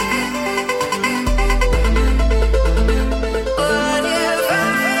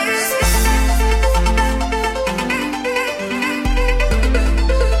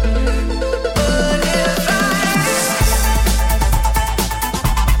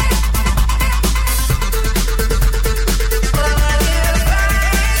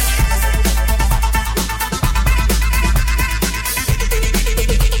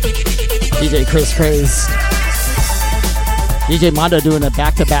 DJ Chris Craze. DJ Mondo doing a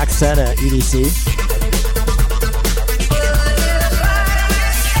back-to-back set at EDC.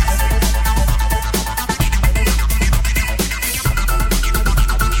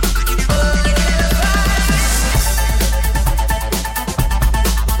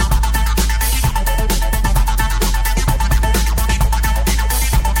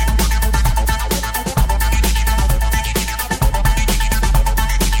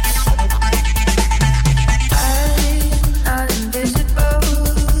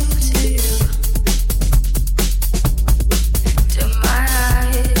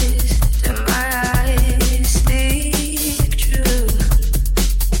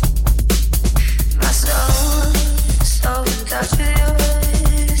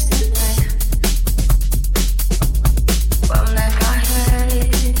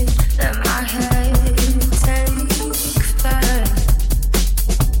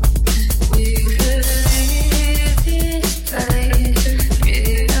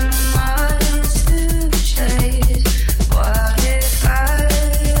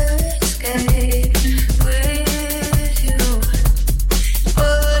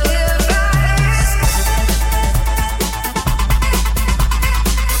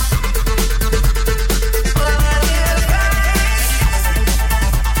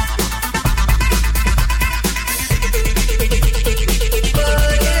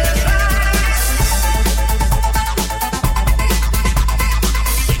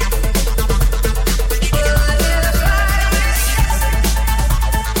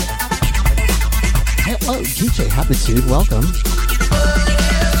 Welcome.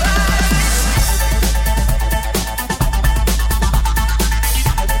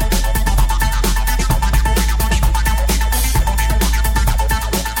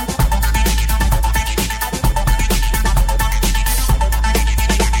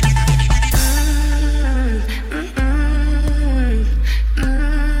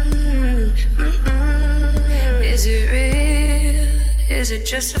 Is it real? Is it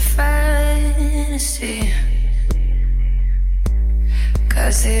just a fantasy?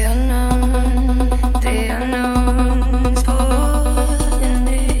 'Cause the unknown's pulling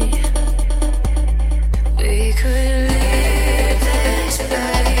me. We could leave this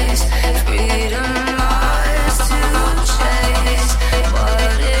place, freedom ours to chase.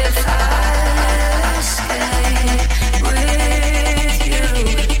 What if I escape with you?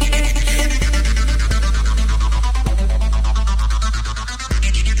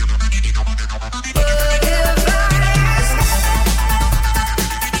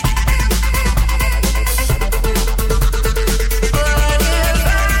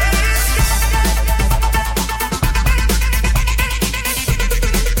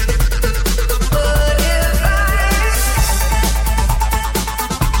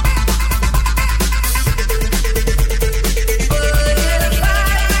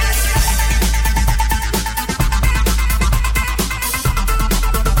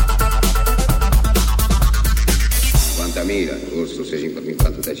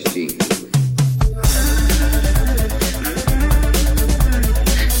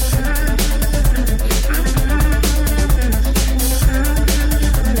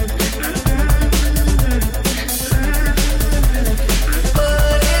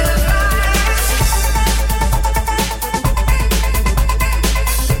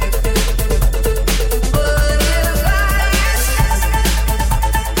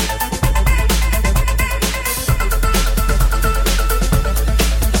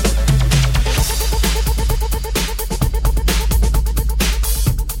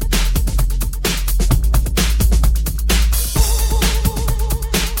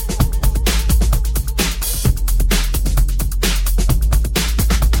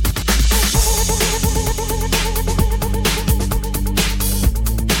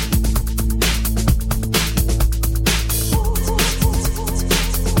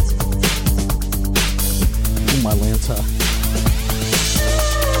 Atlanta.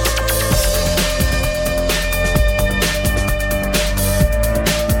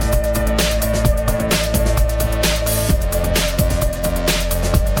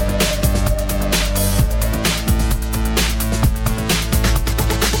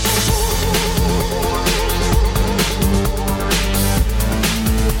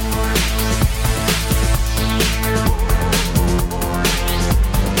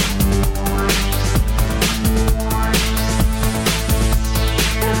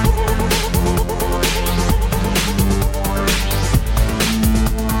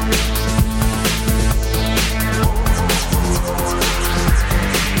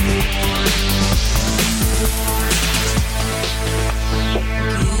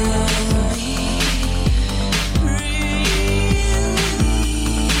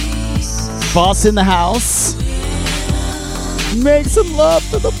 Boss in the house. Make some love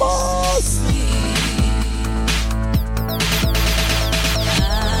for the boss.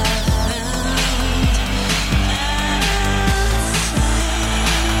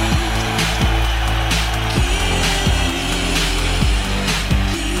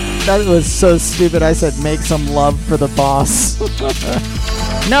 That was so stupid. I said make some love for the boss.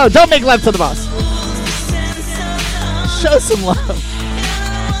 No, don't make love to the boss. Show some love.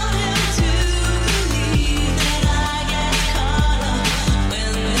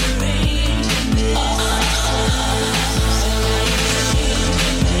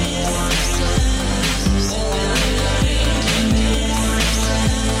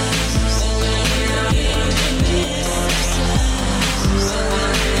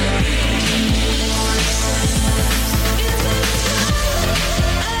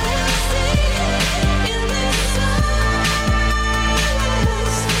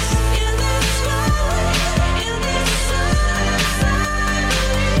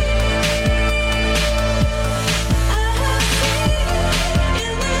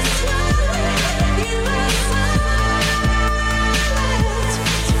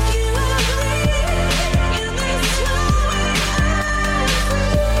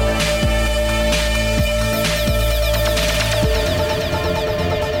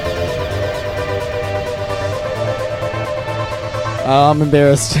 Oh, I'm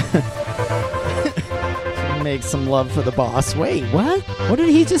embarrassed. Make some love for the boss. Wait, what? What did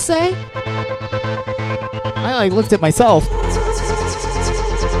he just say? I looked at myself.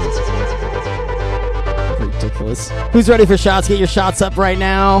 Ridiculous. Who's ready for shots? Get your shots up right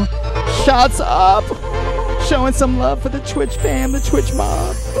now. Shots up. Showing some love for the Twitch fam, the Twitch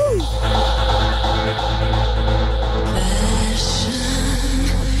mob. Woo.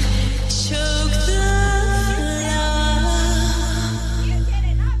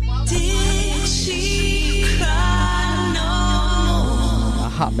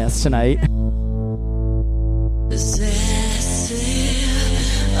 Hot mess tonight.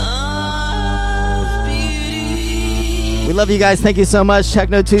 We love you guys. Thank you so much.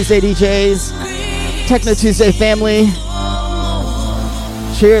 Techno Tuesday DJs. Techno Tuesday family.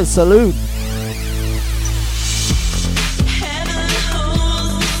 Cheers. Salute.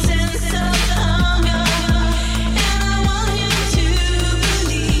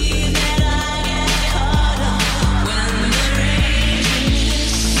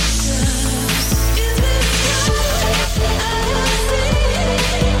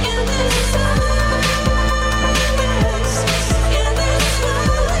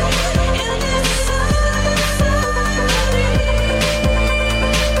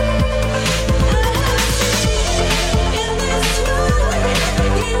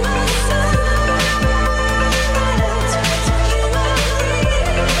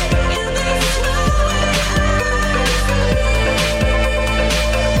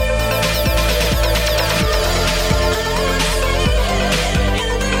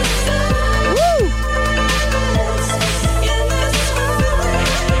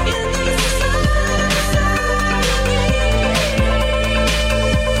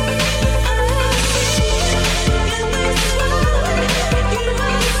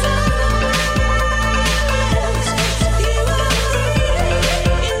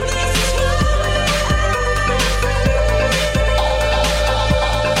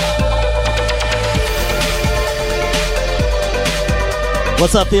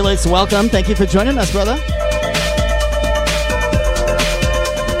 What's up, Felix? Welcome. Thank you for joining us, brother.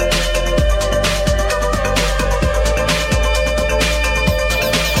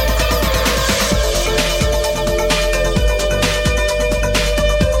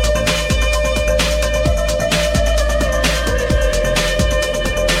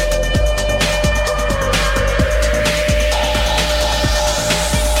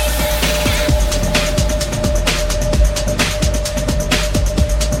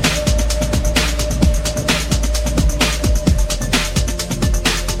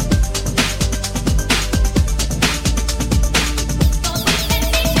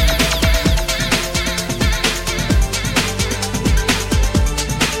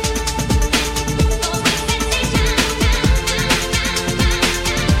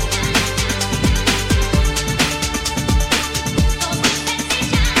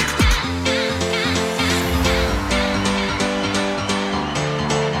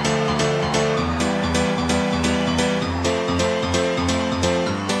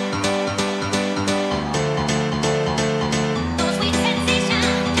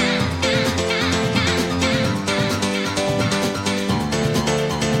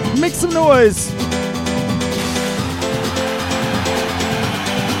 some noise.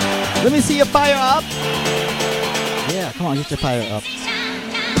 Let me see you fire up. Yeah, come on, get your fire up.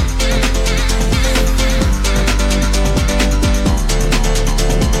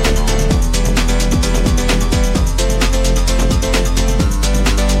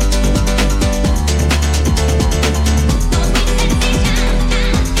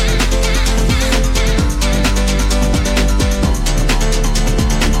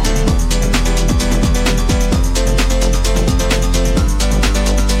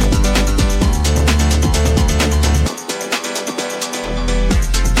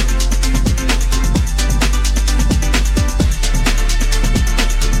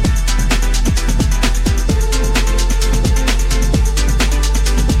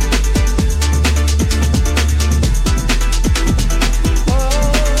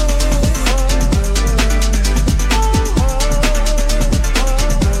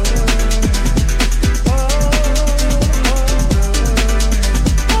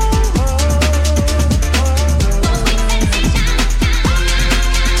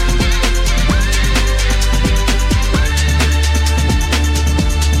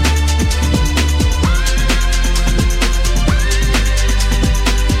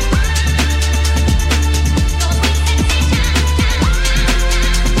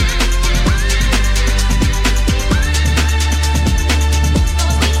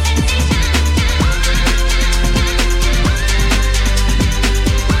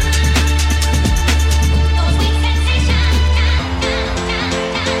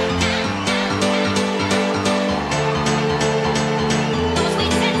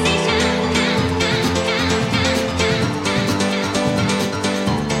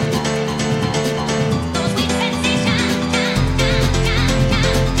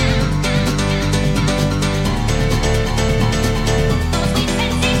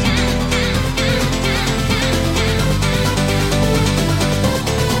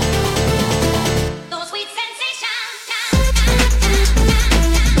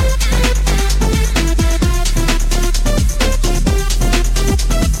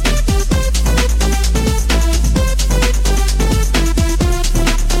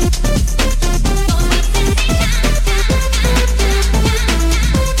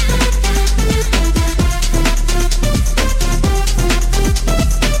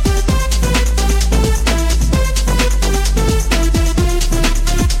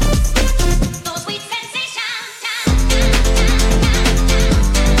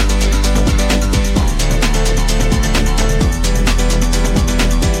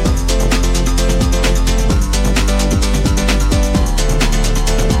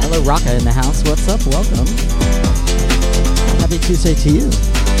 Rocka in the house. What's up? Welcome. Happy Tuesday to you.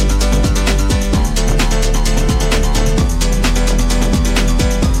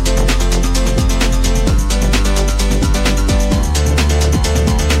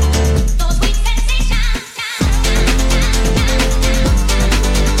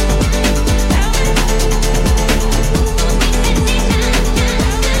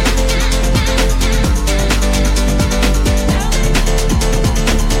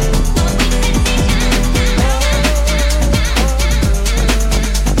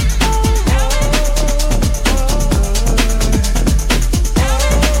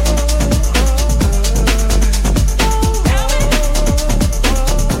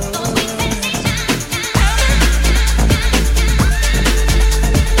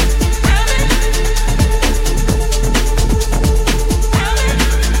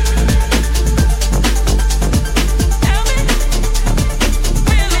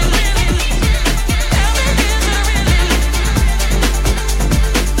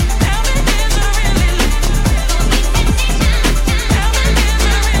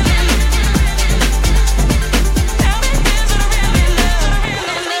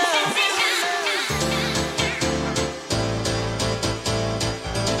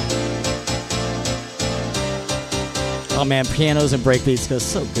 Oh man, pianos and breakbeats go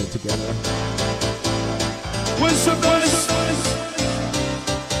so good together. When somebody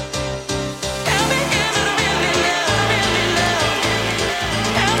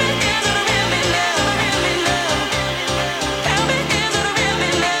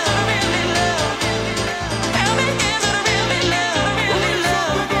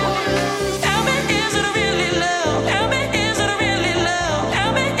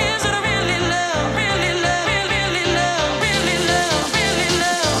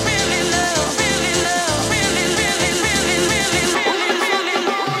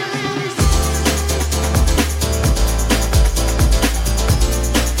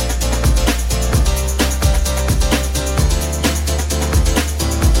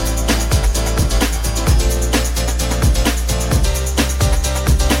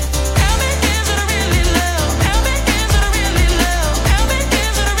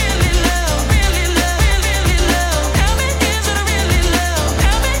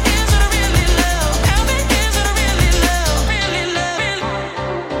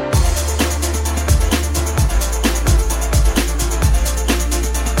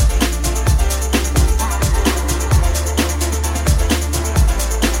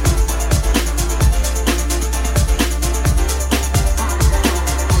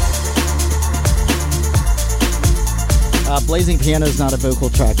Blazing Piano is not a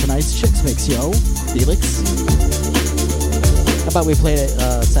vocal track. Tonight's Chicks Mix, yo. Felix. How about we play it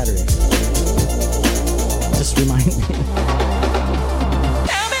Saturday? Just remind me.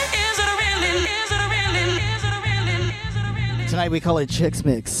 Tonight we call it Chicks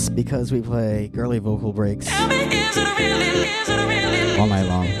Mix because we play girly vocal breaks all night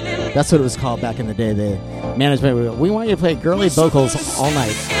long. That's what it was called back in the day. The management would go, we want you to play girly vocals all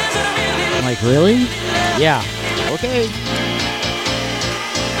night. I'm like, really? Yeah. Okay.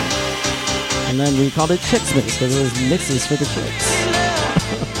 And then we called it Chicks Mix because it was mixes for the chicks.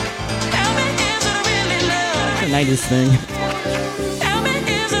 It's a 90s thing.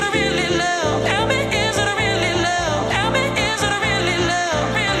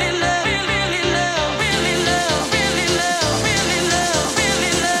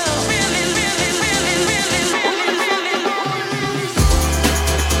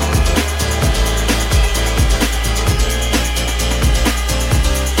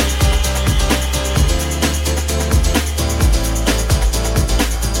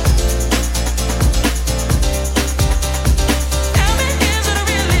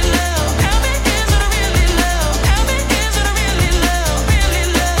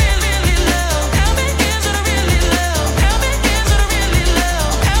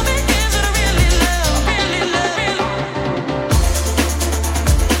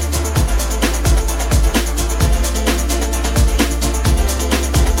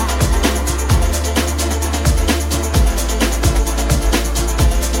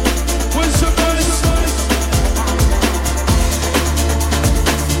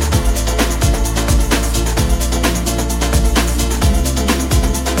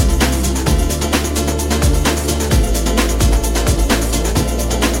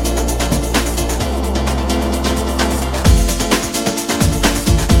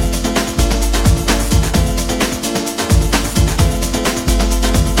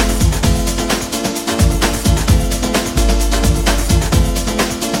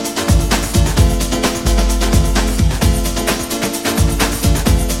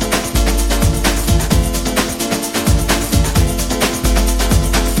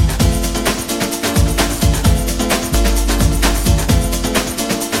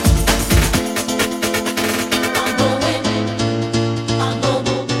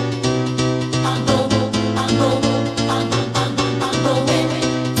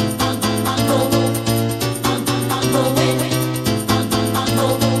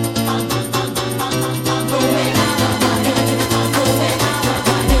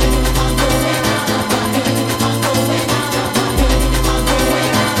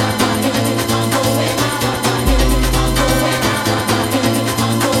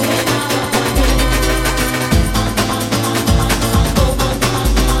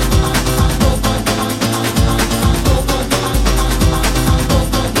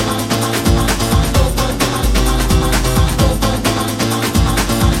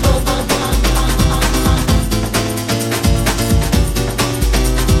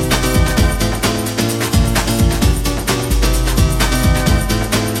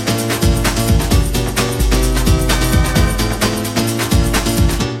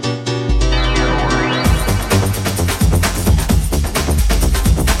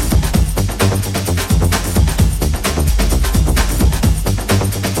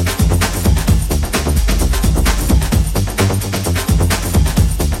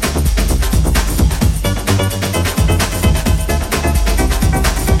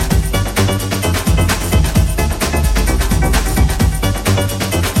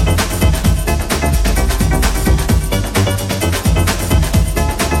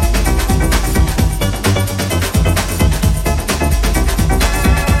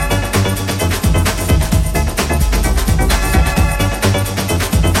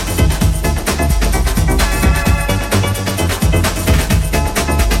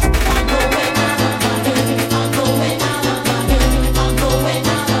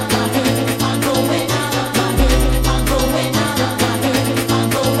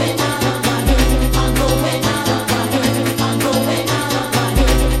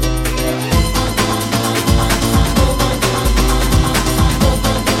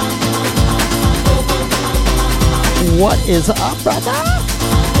 What is up, brother?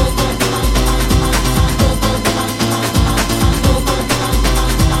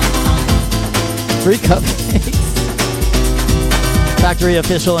 Free cupcakes. Factory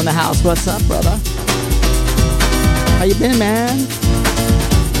official in the house. What's up, brother? How you been, man?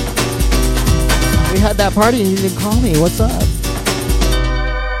 We had that party and you didn't call me. What's up?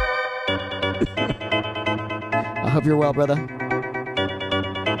 I hope you're well, brother.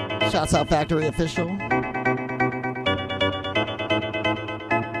 Shouts out Factory official.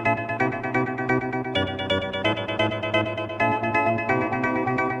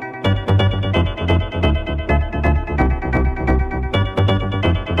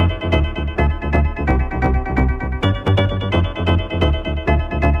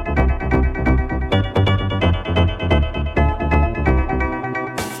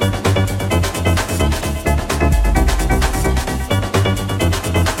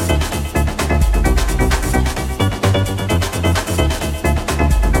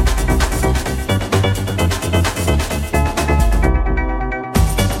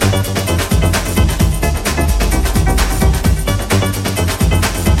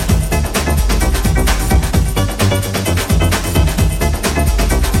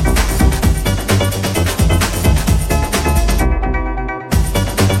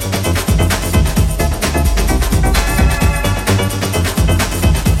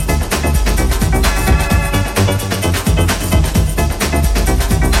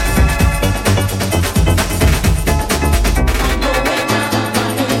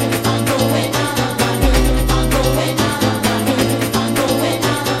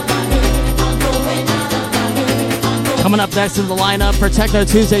 Coming up next in the lineup for Techno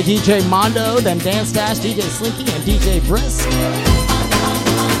Tuesday, DJ Mondo, then Dance Dash, DJ Slinky, and DJ Brisk.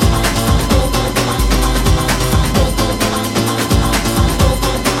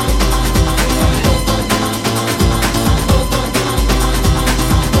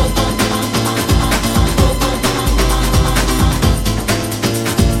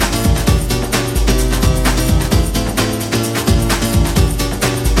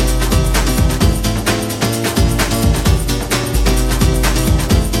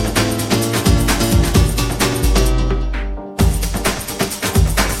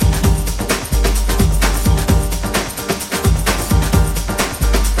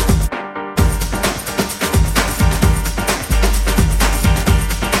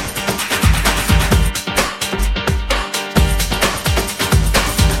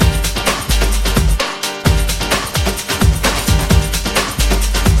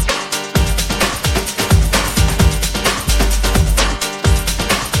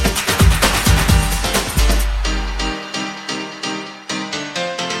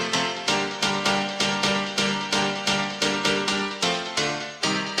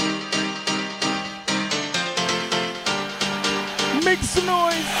 Make some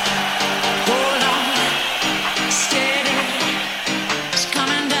noise. Hold on, steady, it's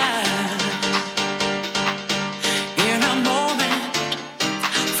coming down. In a moment,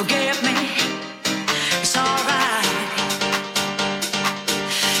 forgive me, it's alright.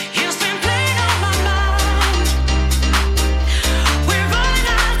 It's been playing on my mind. We're running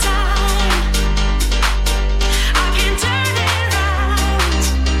out of time. I can turn it around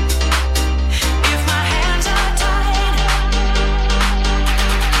if my hands are tied.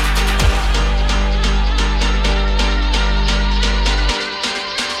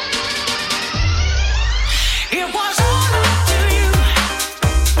 It was all up to you.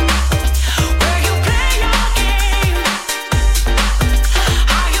 Where you play your game,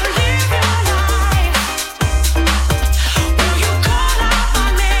 how you live your life. Will you call out my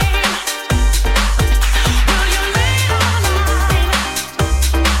name? Will you lay on mine?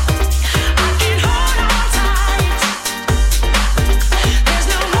 I can hold on tight. There's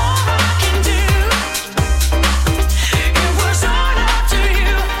no more I can do. It was all up to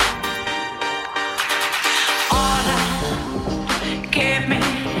you. All I gave me,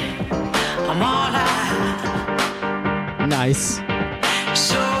 I'm all I Nice.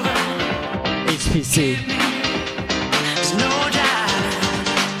 sober. HPC. There's no doubt.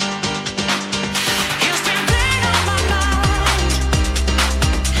 It's been playing on my mind.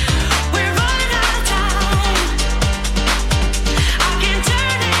 We're running out of time. I can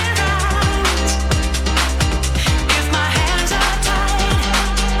turn it around if my hands are tied.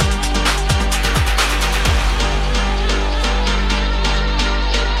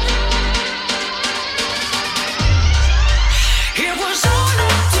 It was all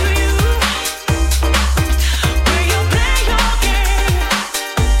up to you. Where you play your game,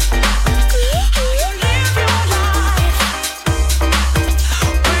 how you live your life.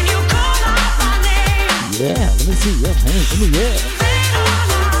 When you call out my name, Yeah, let me see your hands. Let me, yeah. lay on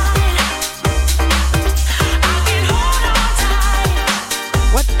mine. I can hold on tight.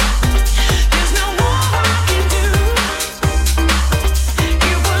 What? There's no more I can do.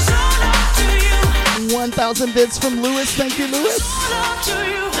 It was all up to you. 1,000 bits from Lewis. Thank you, Lewis. All up to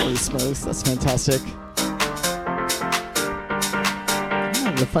you. Holy smokes, that's fantastic. I'm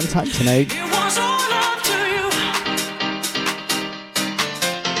having a fun time tonight. It was all up to you.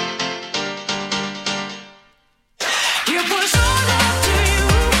 It was all up to you.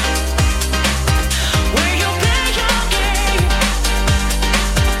 Where you play your game,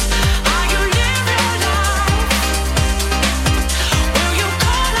 how you live your life. Will you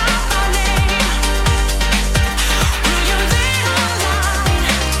call out my name? Will you lay on mine?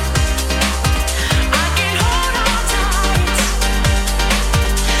 I can hold on tight.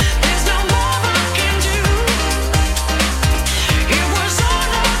 There's no more I can do. It was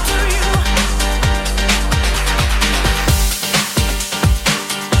all up to you.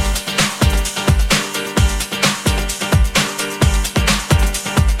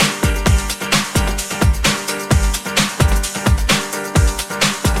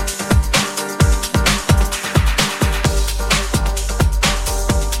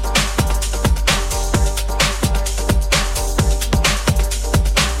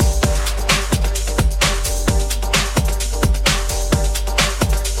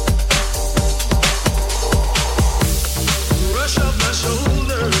 Rush up my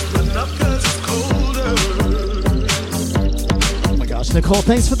shoulders, button up 'cause it's colder. Oh my gosh, Nicole,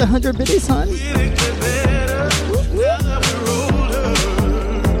 thanks for the 100 biddies, hon. Feeling better now that we're older.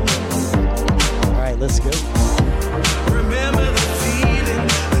 All right, let's go.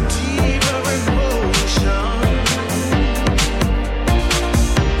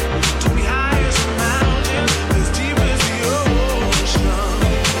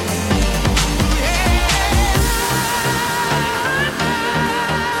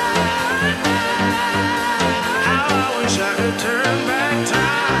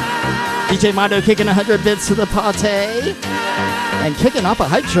 DJ Mondo kicking 100 bits to the party. And kicking off a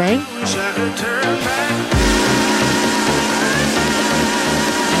hype train. Wish I could turn back. How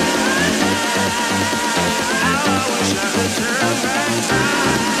I wish I could turn back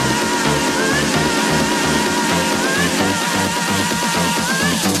time.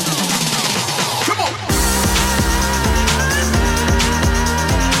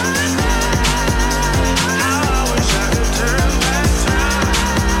 How I wish I could turn back time. How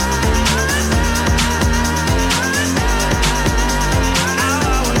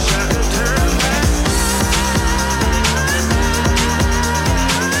I wish I could turn back. How I wish I could turn back time.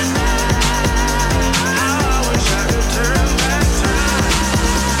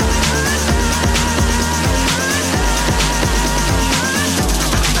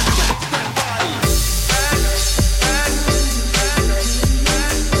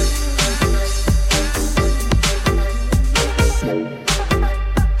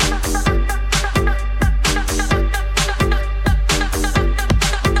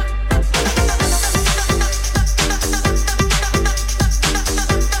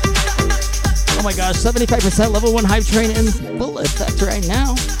 Oh my gosh, 75% level 1 hype train in full effect right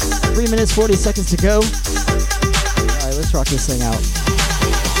now. 3 minutes, 40 seconds to go. Alright, let's rock this thing out.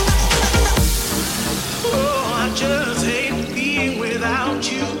 Oh, I just hate being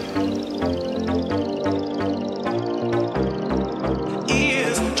without you.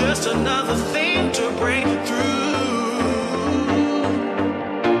 Is just another thing to break through.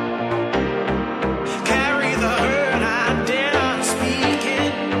 Carry the hurt I dare not speak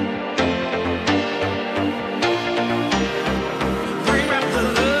it. Bring back the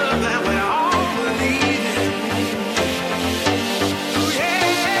love that we all believe in. Ooh, yeah.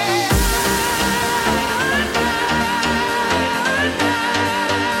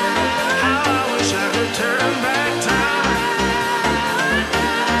 How I wish I could turn back time.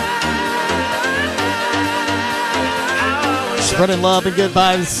 How I wish I Spreading love and good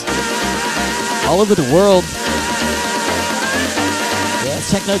vibes all over the world.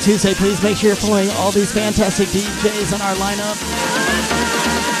 Yes, Techno Tuesday. Please make sure you're following all these fantastic DJs on our lineup.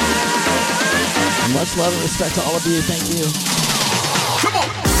 Much love and respect to all of you. Thank you.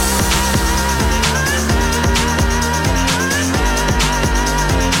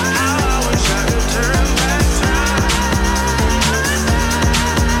 How I wish I could turn back time.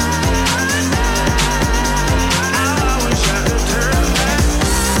 How I wish I could turn back.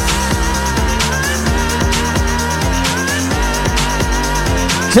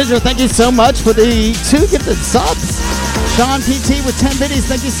 Sidra, thank you so much for the 2 gifted subs. Sean PT with 10 biddies,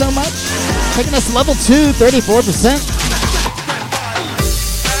 thank you so much. Taking us to level 2, 34%.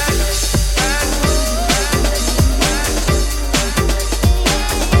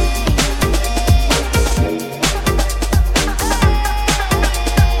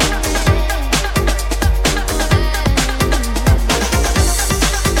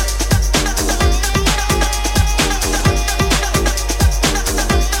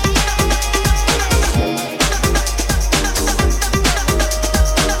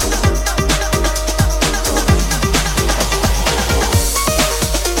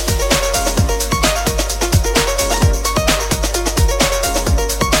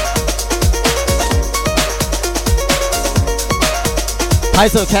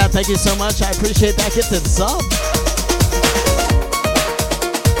 ISO Cat, thank you so much. I appreciate that gifted sub.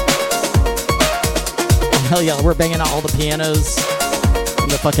 Hell yeah, we're banging out all the pianos and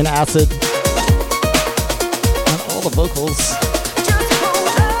the fucking acid and all the vocals. Just hold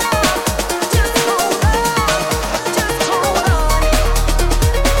on, just hold on, just hold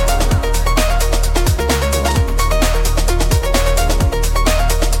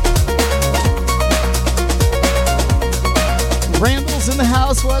Randall's in the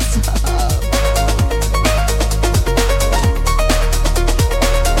house, what's up?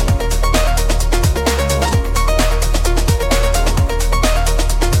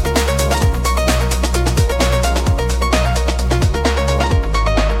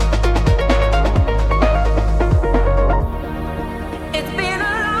 It's been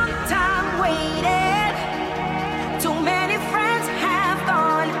a long time waiting. Too many friends have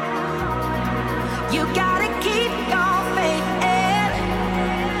gone. You gotta keep your faith in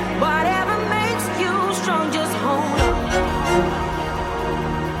whatever makes you strong. Just hold on.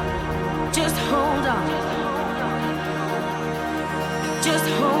 Just hold on. Just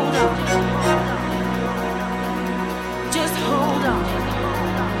hold on. Just hold on.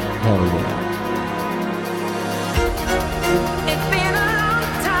 Hell yeah. It's been a long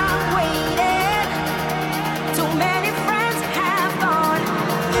time waiting. Too many friends have gone.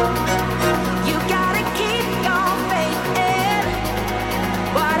 You gotta keep your faith in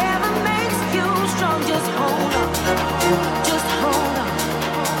whatever makes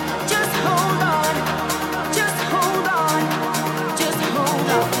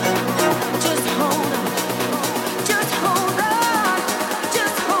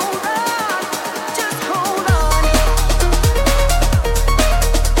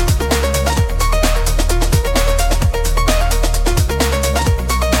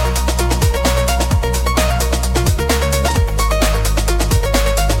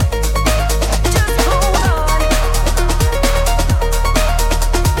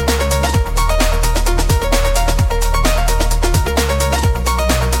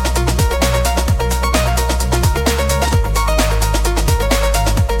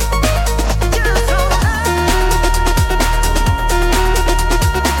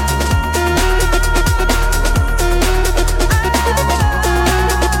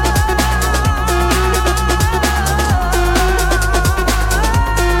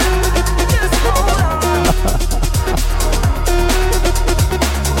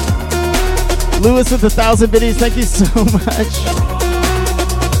Lewis with 1,000 biddies, thank you so much.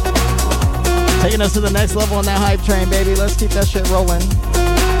 Taking us to the next level on that hype train, baby. Let's keep that shit rolling.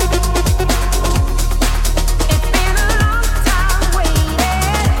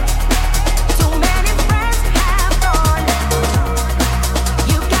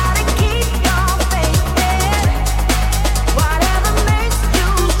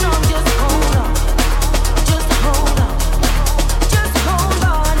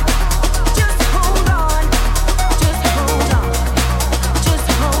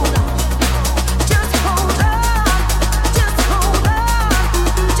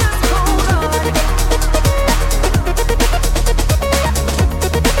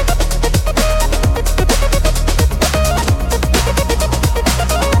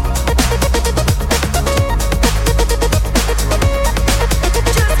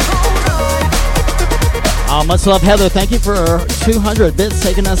 Much love, Heather. Thank you for 200 bits,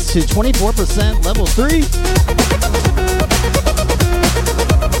 taking us to 24%, level 3.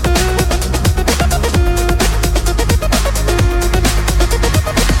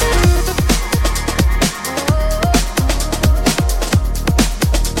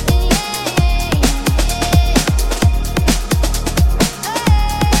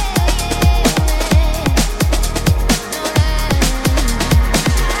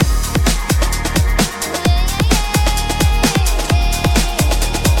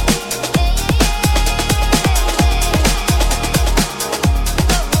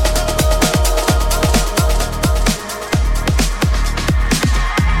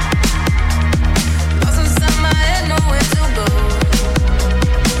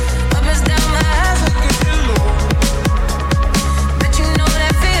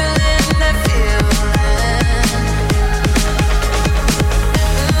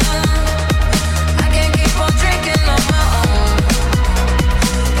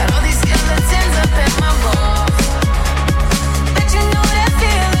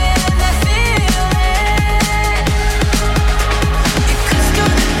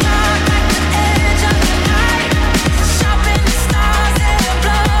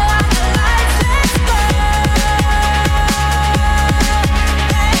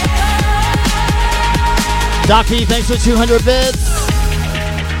 Docky, thanks for 200 bits.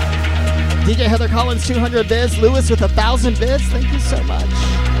 DJ Heather Collins, 200 bits. Lewis with 1,000 bits. Thank you so much.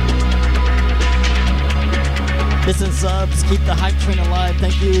 Bits and subs, keep the hype train alive.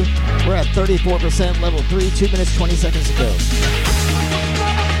 Thank you. We're at 34%, level 3, 2 minutes, 20 seconds to go.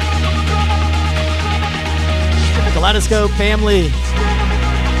 Kaleidoscope family.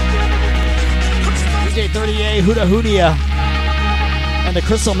 DJ 30A, Huda Hoodia, and the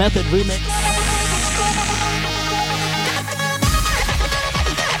Crystal Method remix.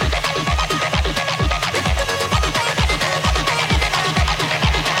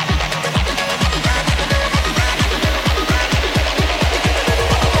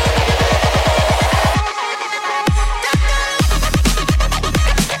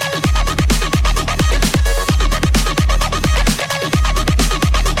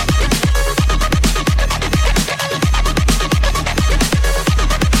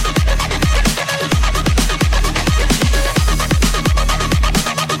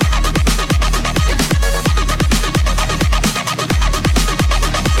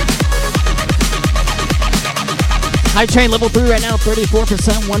 Hype train level 3 right now,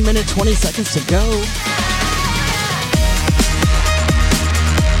 34%, 1 minute, 20 seconds to go.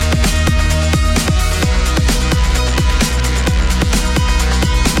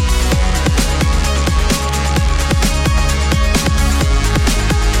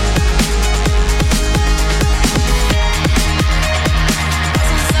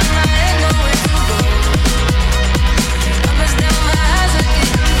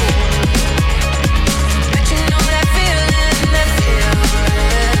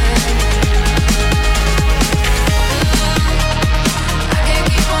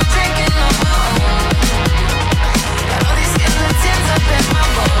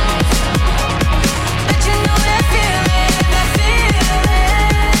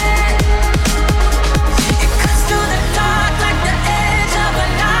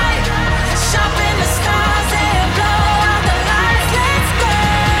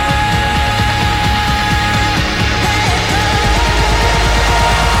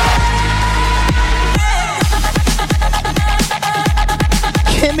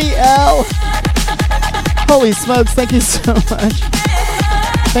 Holy smokes, thank you so much.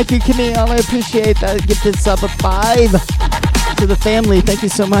 Thank you, Kimmy L. I appreciate that. Gifted sub of 5 to the family. Thank you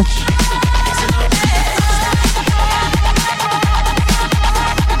so much.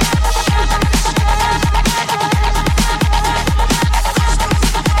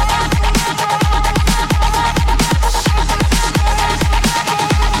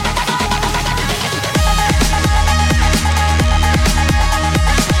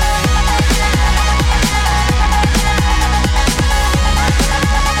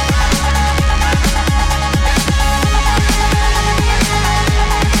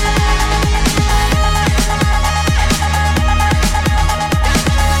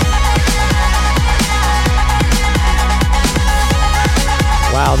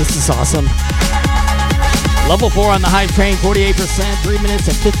 awesome. Level 4 on the Hype Train, 48%, 3 minutes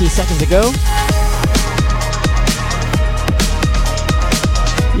and 50 seconds to go.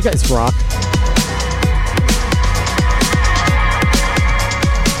 You guys rock.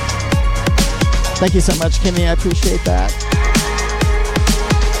 Thank you so much, Kimmy. I appreciate that.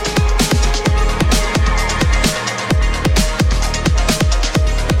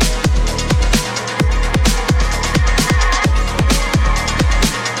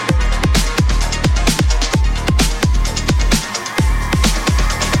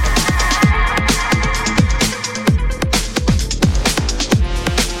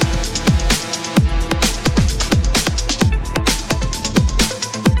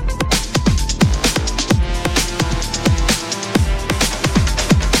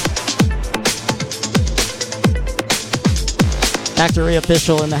 Factory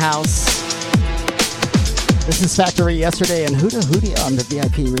Official in the house. This is Factory Yesterday and Huda Hootie on the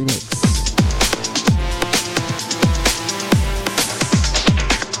VIP remix.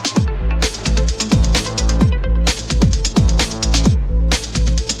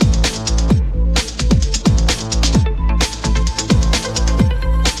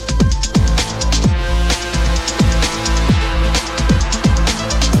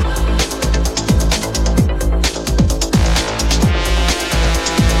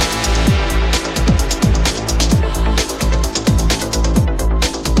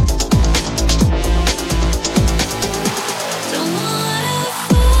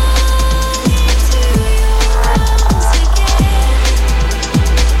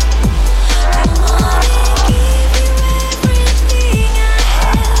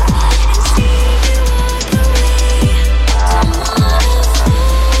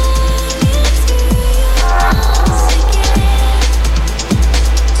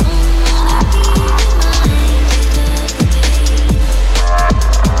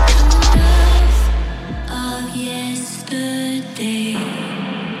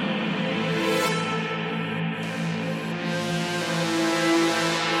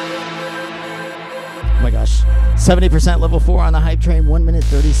 Oh my gosh. 70% level 4 on the Hype Train. 1 minute,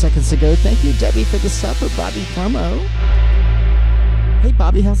 30 seconds to go. Thank you, Debbie, for the sub for Bobby promo. Hey,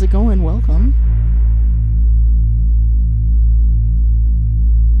 Bobby, how's it going? Welcome.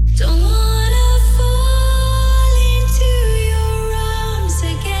 Don't wanna fall into your arms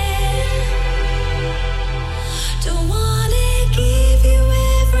again. Don't wanna give you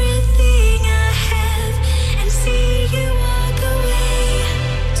everything I have and see you walk away.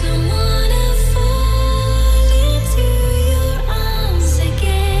 Don't wanna fall into your arms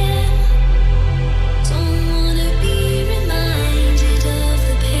again. Don't wanna be reminded of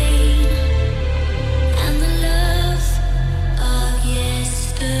the pain and the love of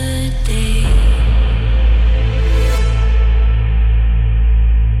yesterday.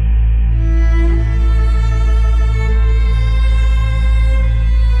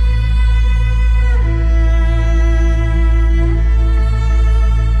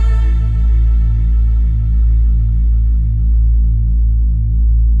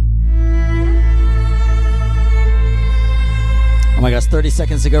 Oh my gosh, 30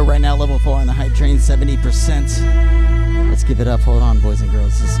 seconds to go right now. Level 4 on the Hype Train, 70%. Let's give it up. Hold on, boys and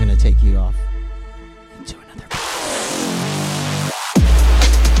girls. This is going to take you off into another.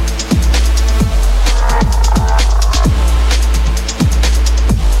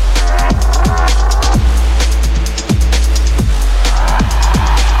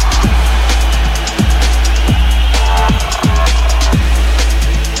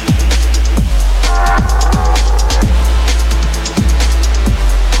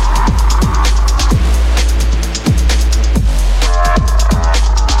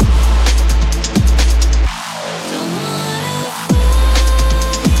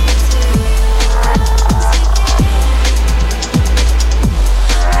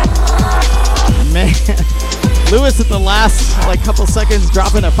 Lewis at the last couple seconds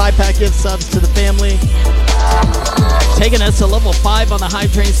dropping a 5-pack gift subs to the family. Taking us to level 5 on the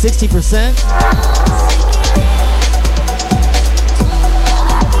Hype Train, 60%.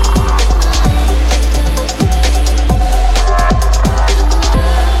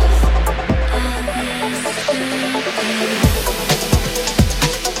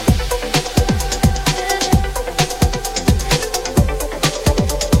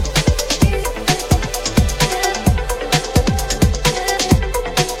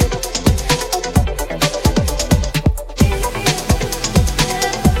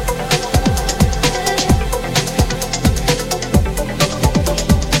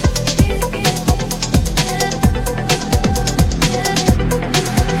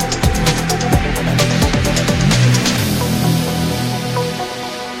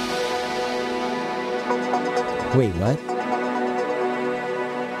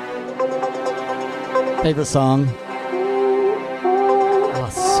 Favorite song. Oh,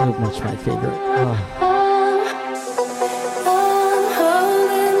 so much my favorite. Oh. I'm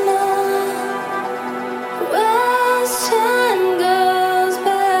holding on. As time goes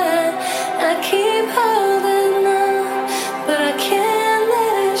by, I keep holding on, but I can't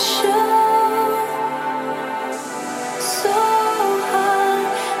let it show. So hard,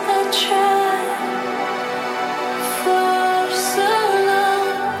 I tried for so long.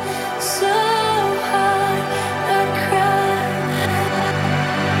 So hard, I cried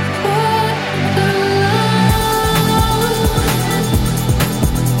for the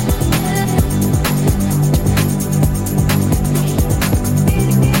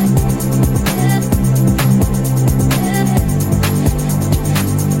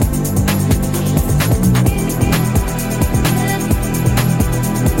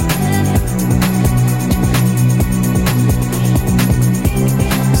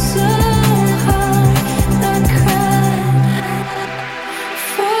so hard, I cried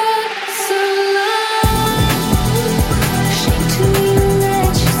for so long. Shame to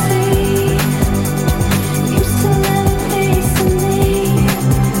let you see. Used to let it face me.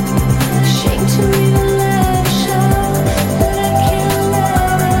 Shame to let it show, but I can't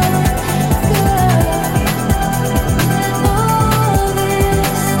let it go. All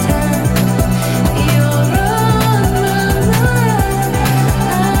this time, you're on my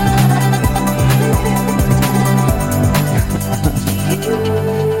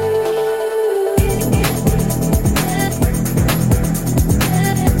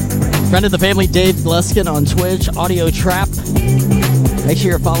Friend of the family, Dave Gluskin on Twitch, Audio Trap. Make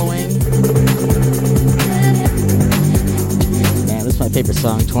sure you're following. Man, this is my favorite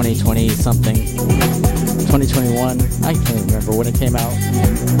song, 2020 something. 2021. I can't remember when it came out.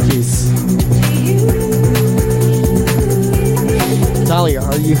 Jeez. Talia,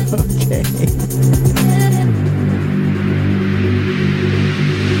 are you okay?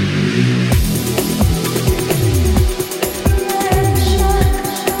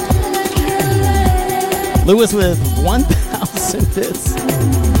 Lewis with 1,000 bits.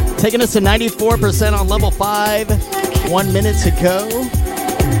 Taking us to 94% on level 5. 1 minute to go.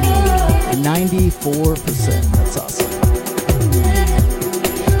 94%. That's awesome.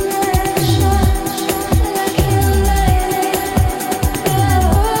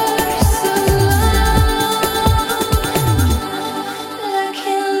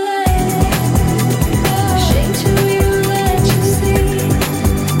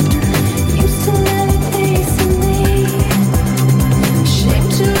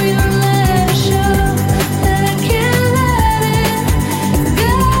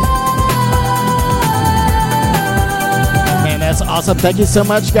 Awesome. Thank you so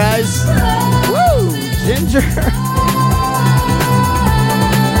much, guys. Woo! Ginger.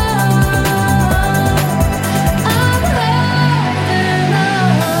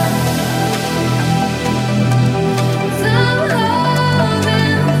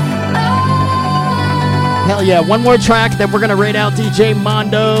 Hell yeah. One more track, then we're going to raid out DJ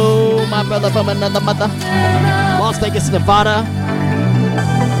Mondo, my brother from another mother. Las Vegas, Nevada.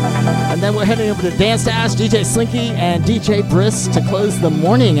 And then we're heading over to Dance Dash, DJ Slinky, and DJ Briss to close the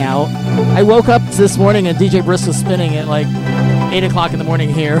morning out. I woke up this morning and DJ Briss was spinning at like 8 o'clock in the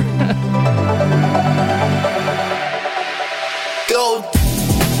morning here. Go.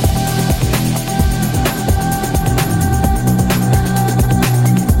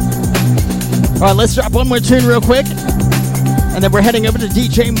 All right, let's drop one more tune real quick. And then we're heading over to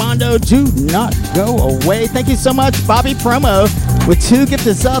DJ Mondo. Do not go away. Thank you so much, Bobby Promo, with 2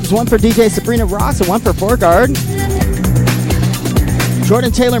 gifted subs, one for DJ Sabrina Ross and one for Forgard.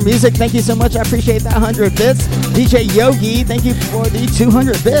 Jordan Taylor Music, thank you so much. I appreciate that 100 bits. DJ Yogi, thank you for the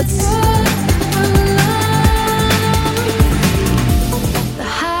 200 bits. The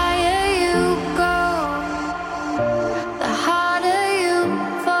higher you go, the harder you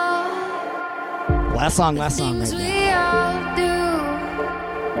fall. Last song right Things now. we all do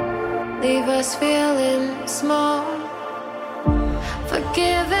leave us feeling small.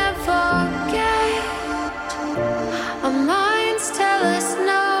 Forgive and forget. Our minds tell us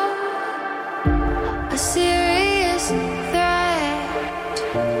no. A serious threat.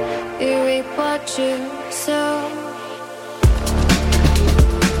 You reap what you sow.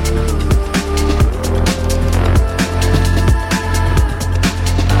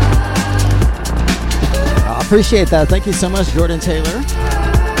 I appreciate that. Thank you so much, Jordan Taylor.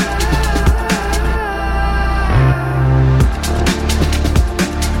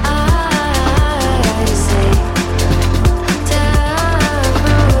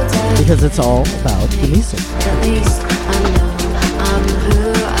 Because it's all about the music. At least I know I'm who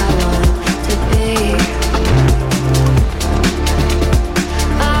I want to be.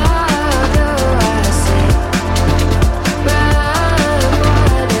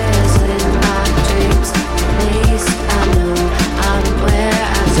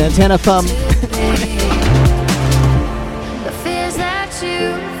 Santana Fum. The fears that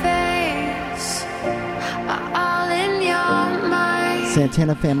you face are all in your mind.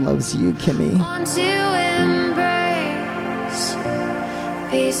 Santana Fam loves you, Kimmy. Want to embrace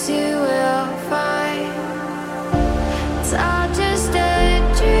peace you will find. It's all just a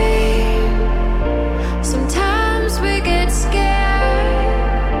dream. Sometimes we get scared.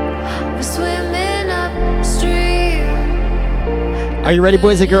 We're swimming upstream. Are you ready,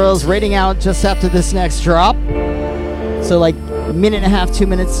 boys and girls? Rating out just after this next drop. So like a minute and a half, 2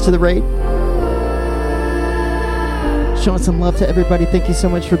 minutes to the rate. Showing some love to everybody. Thank you so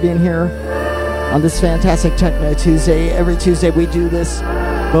much for being here on this fantastic Techno Tuesday. Every Tuesday we do this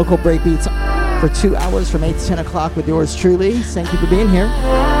vocal breakbeats for 2 hours from 8 to 10 o'clock with yours truly. Thank you for being here.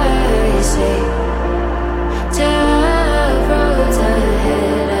 You see, tough roads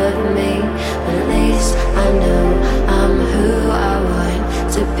ahead of me, but at least I know I'm who I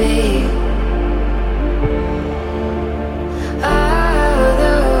want to be.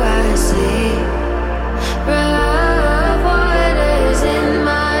 Although I see rough waters in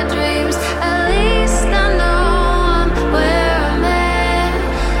my dreams, at least I know I'm where I'm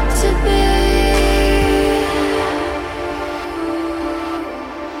meant to be.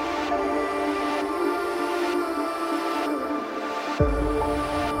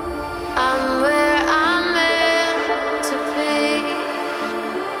 I'm where I'm meant to be.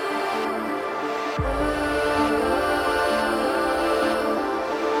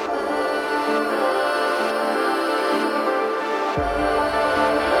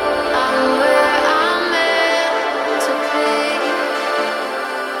 I'm where I'm meant to be.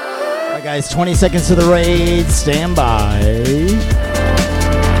 All right, guys, 20 seconds to the raid. Stand by.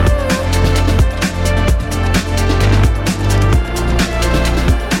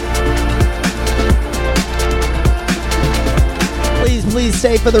 Please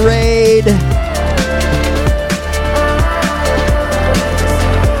stay for the raid.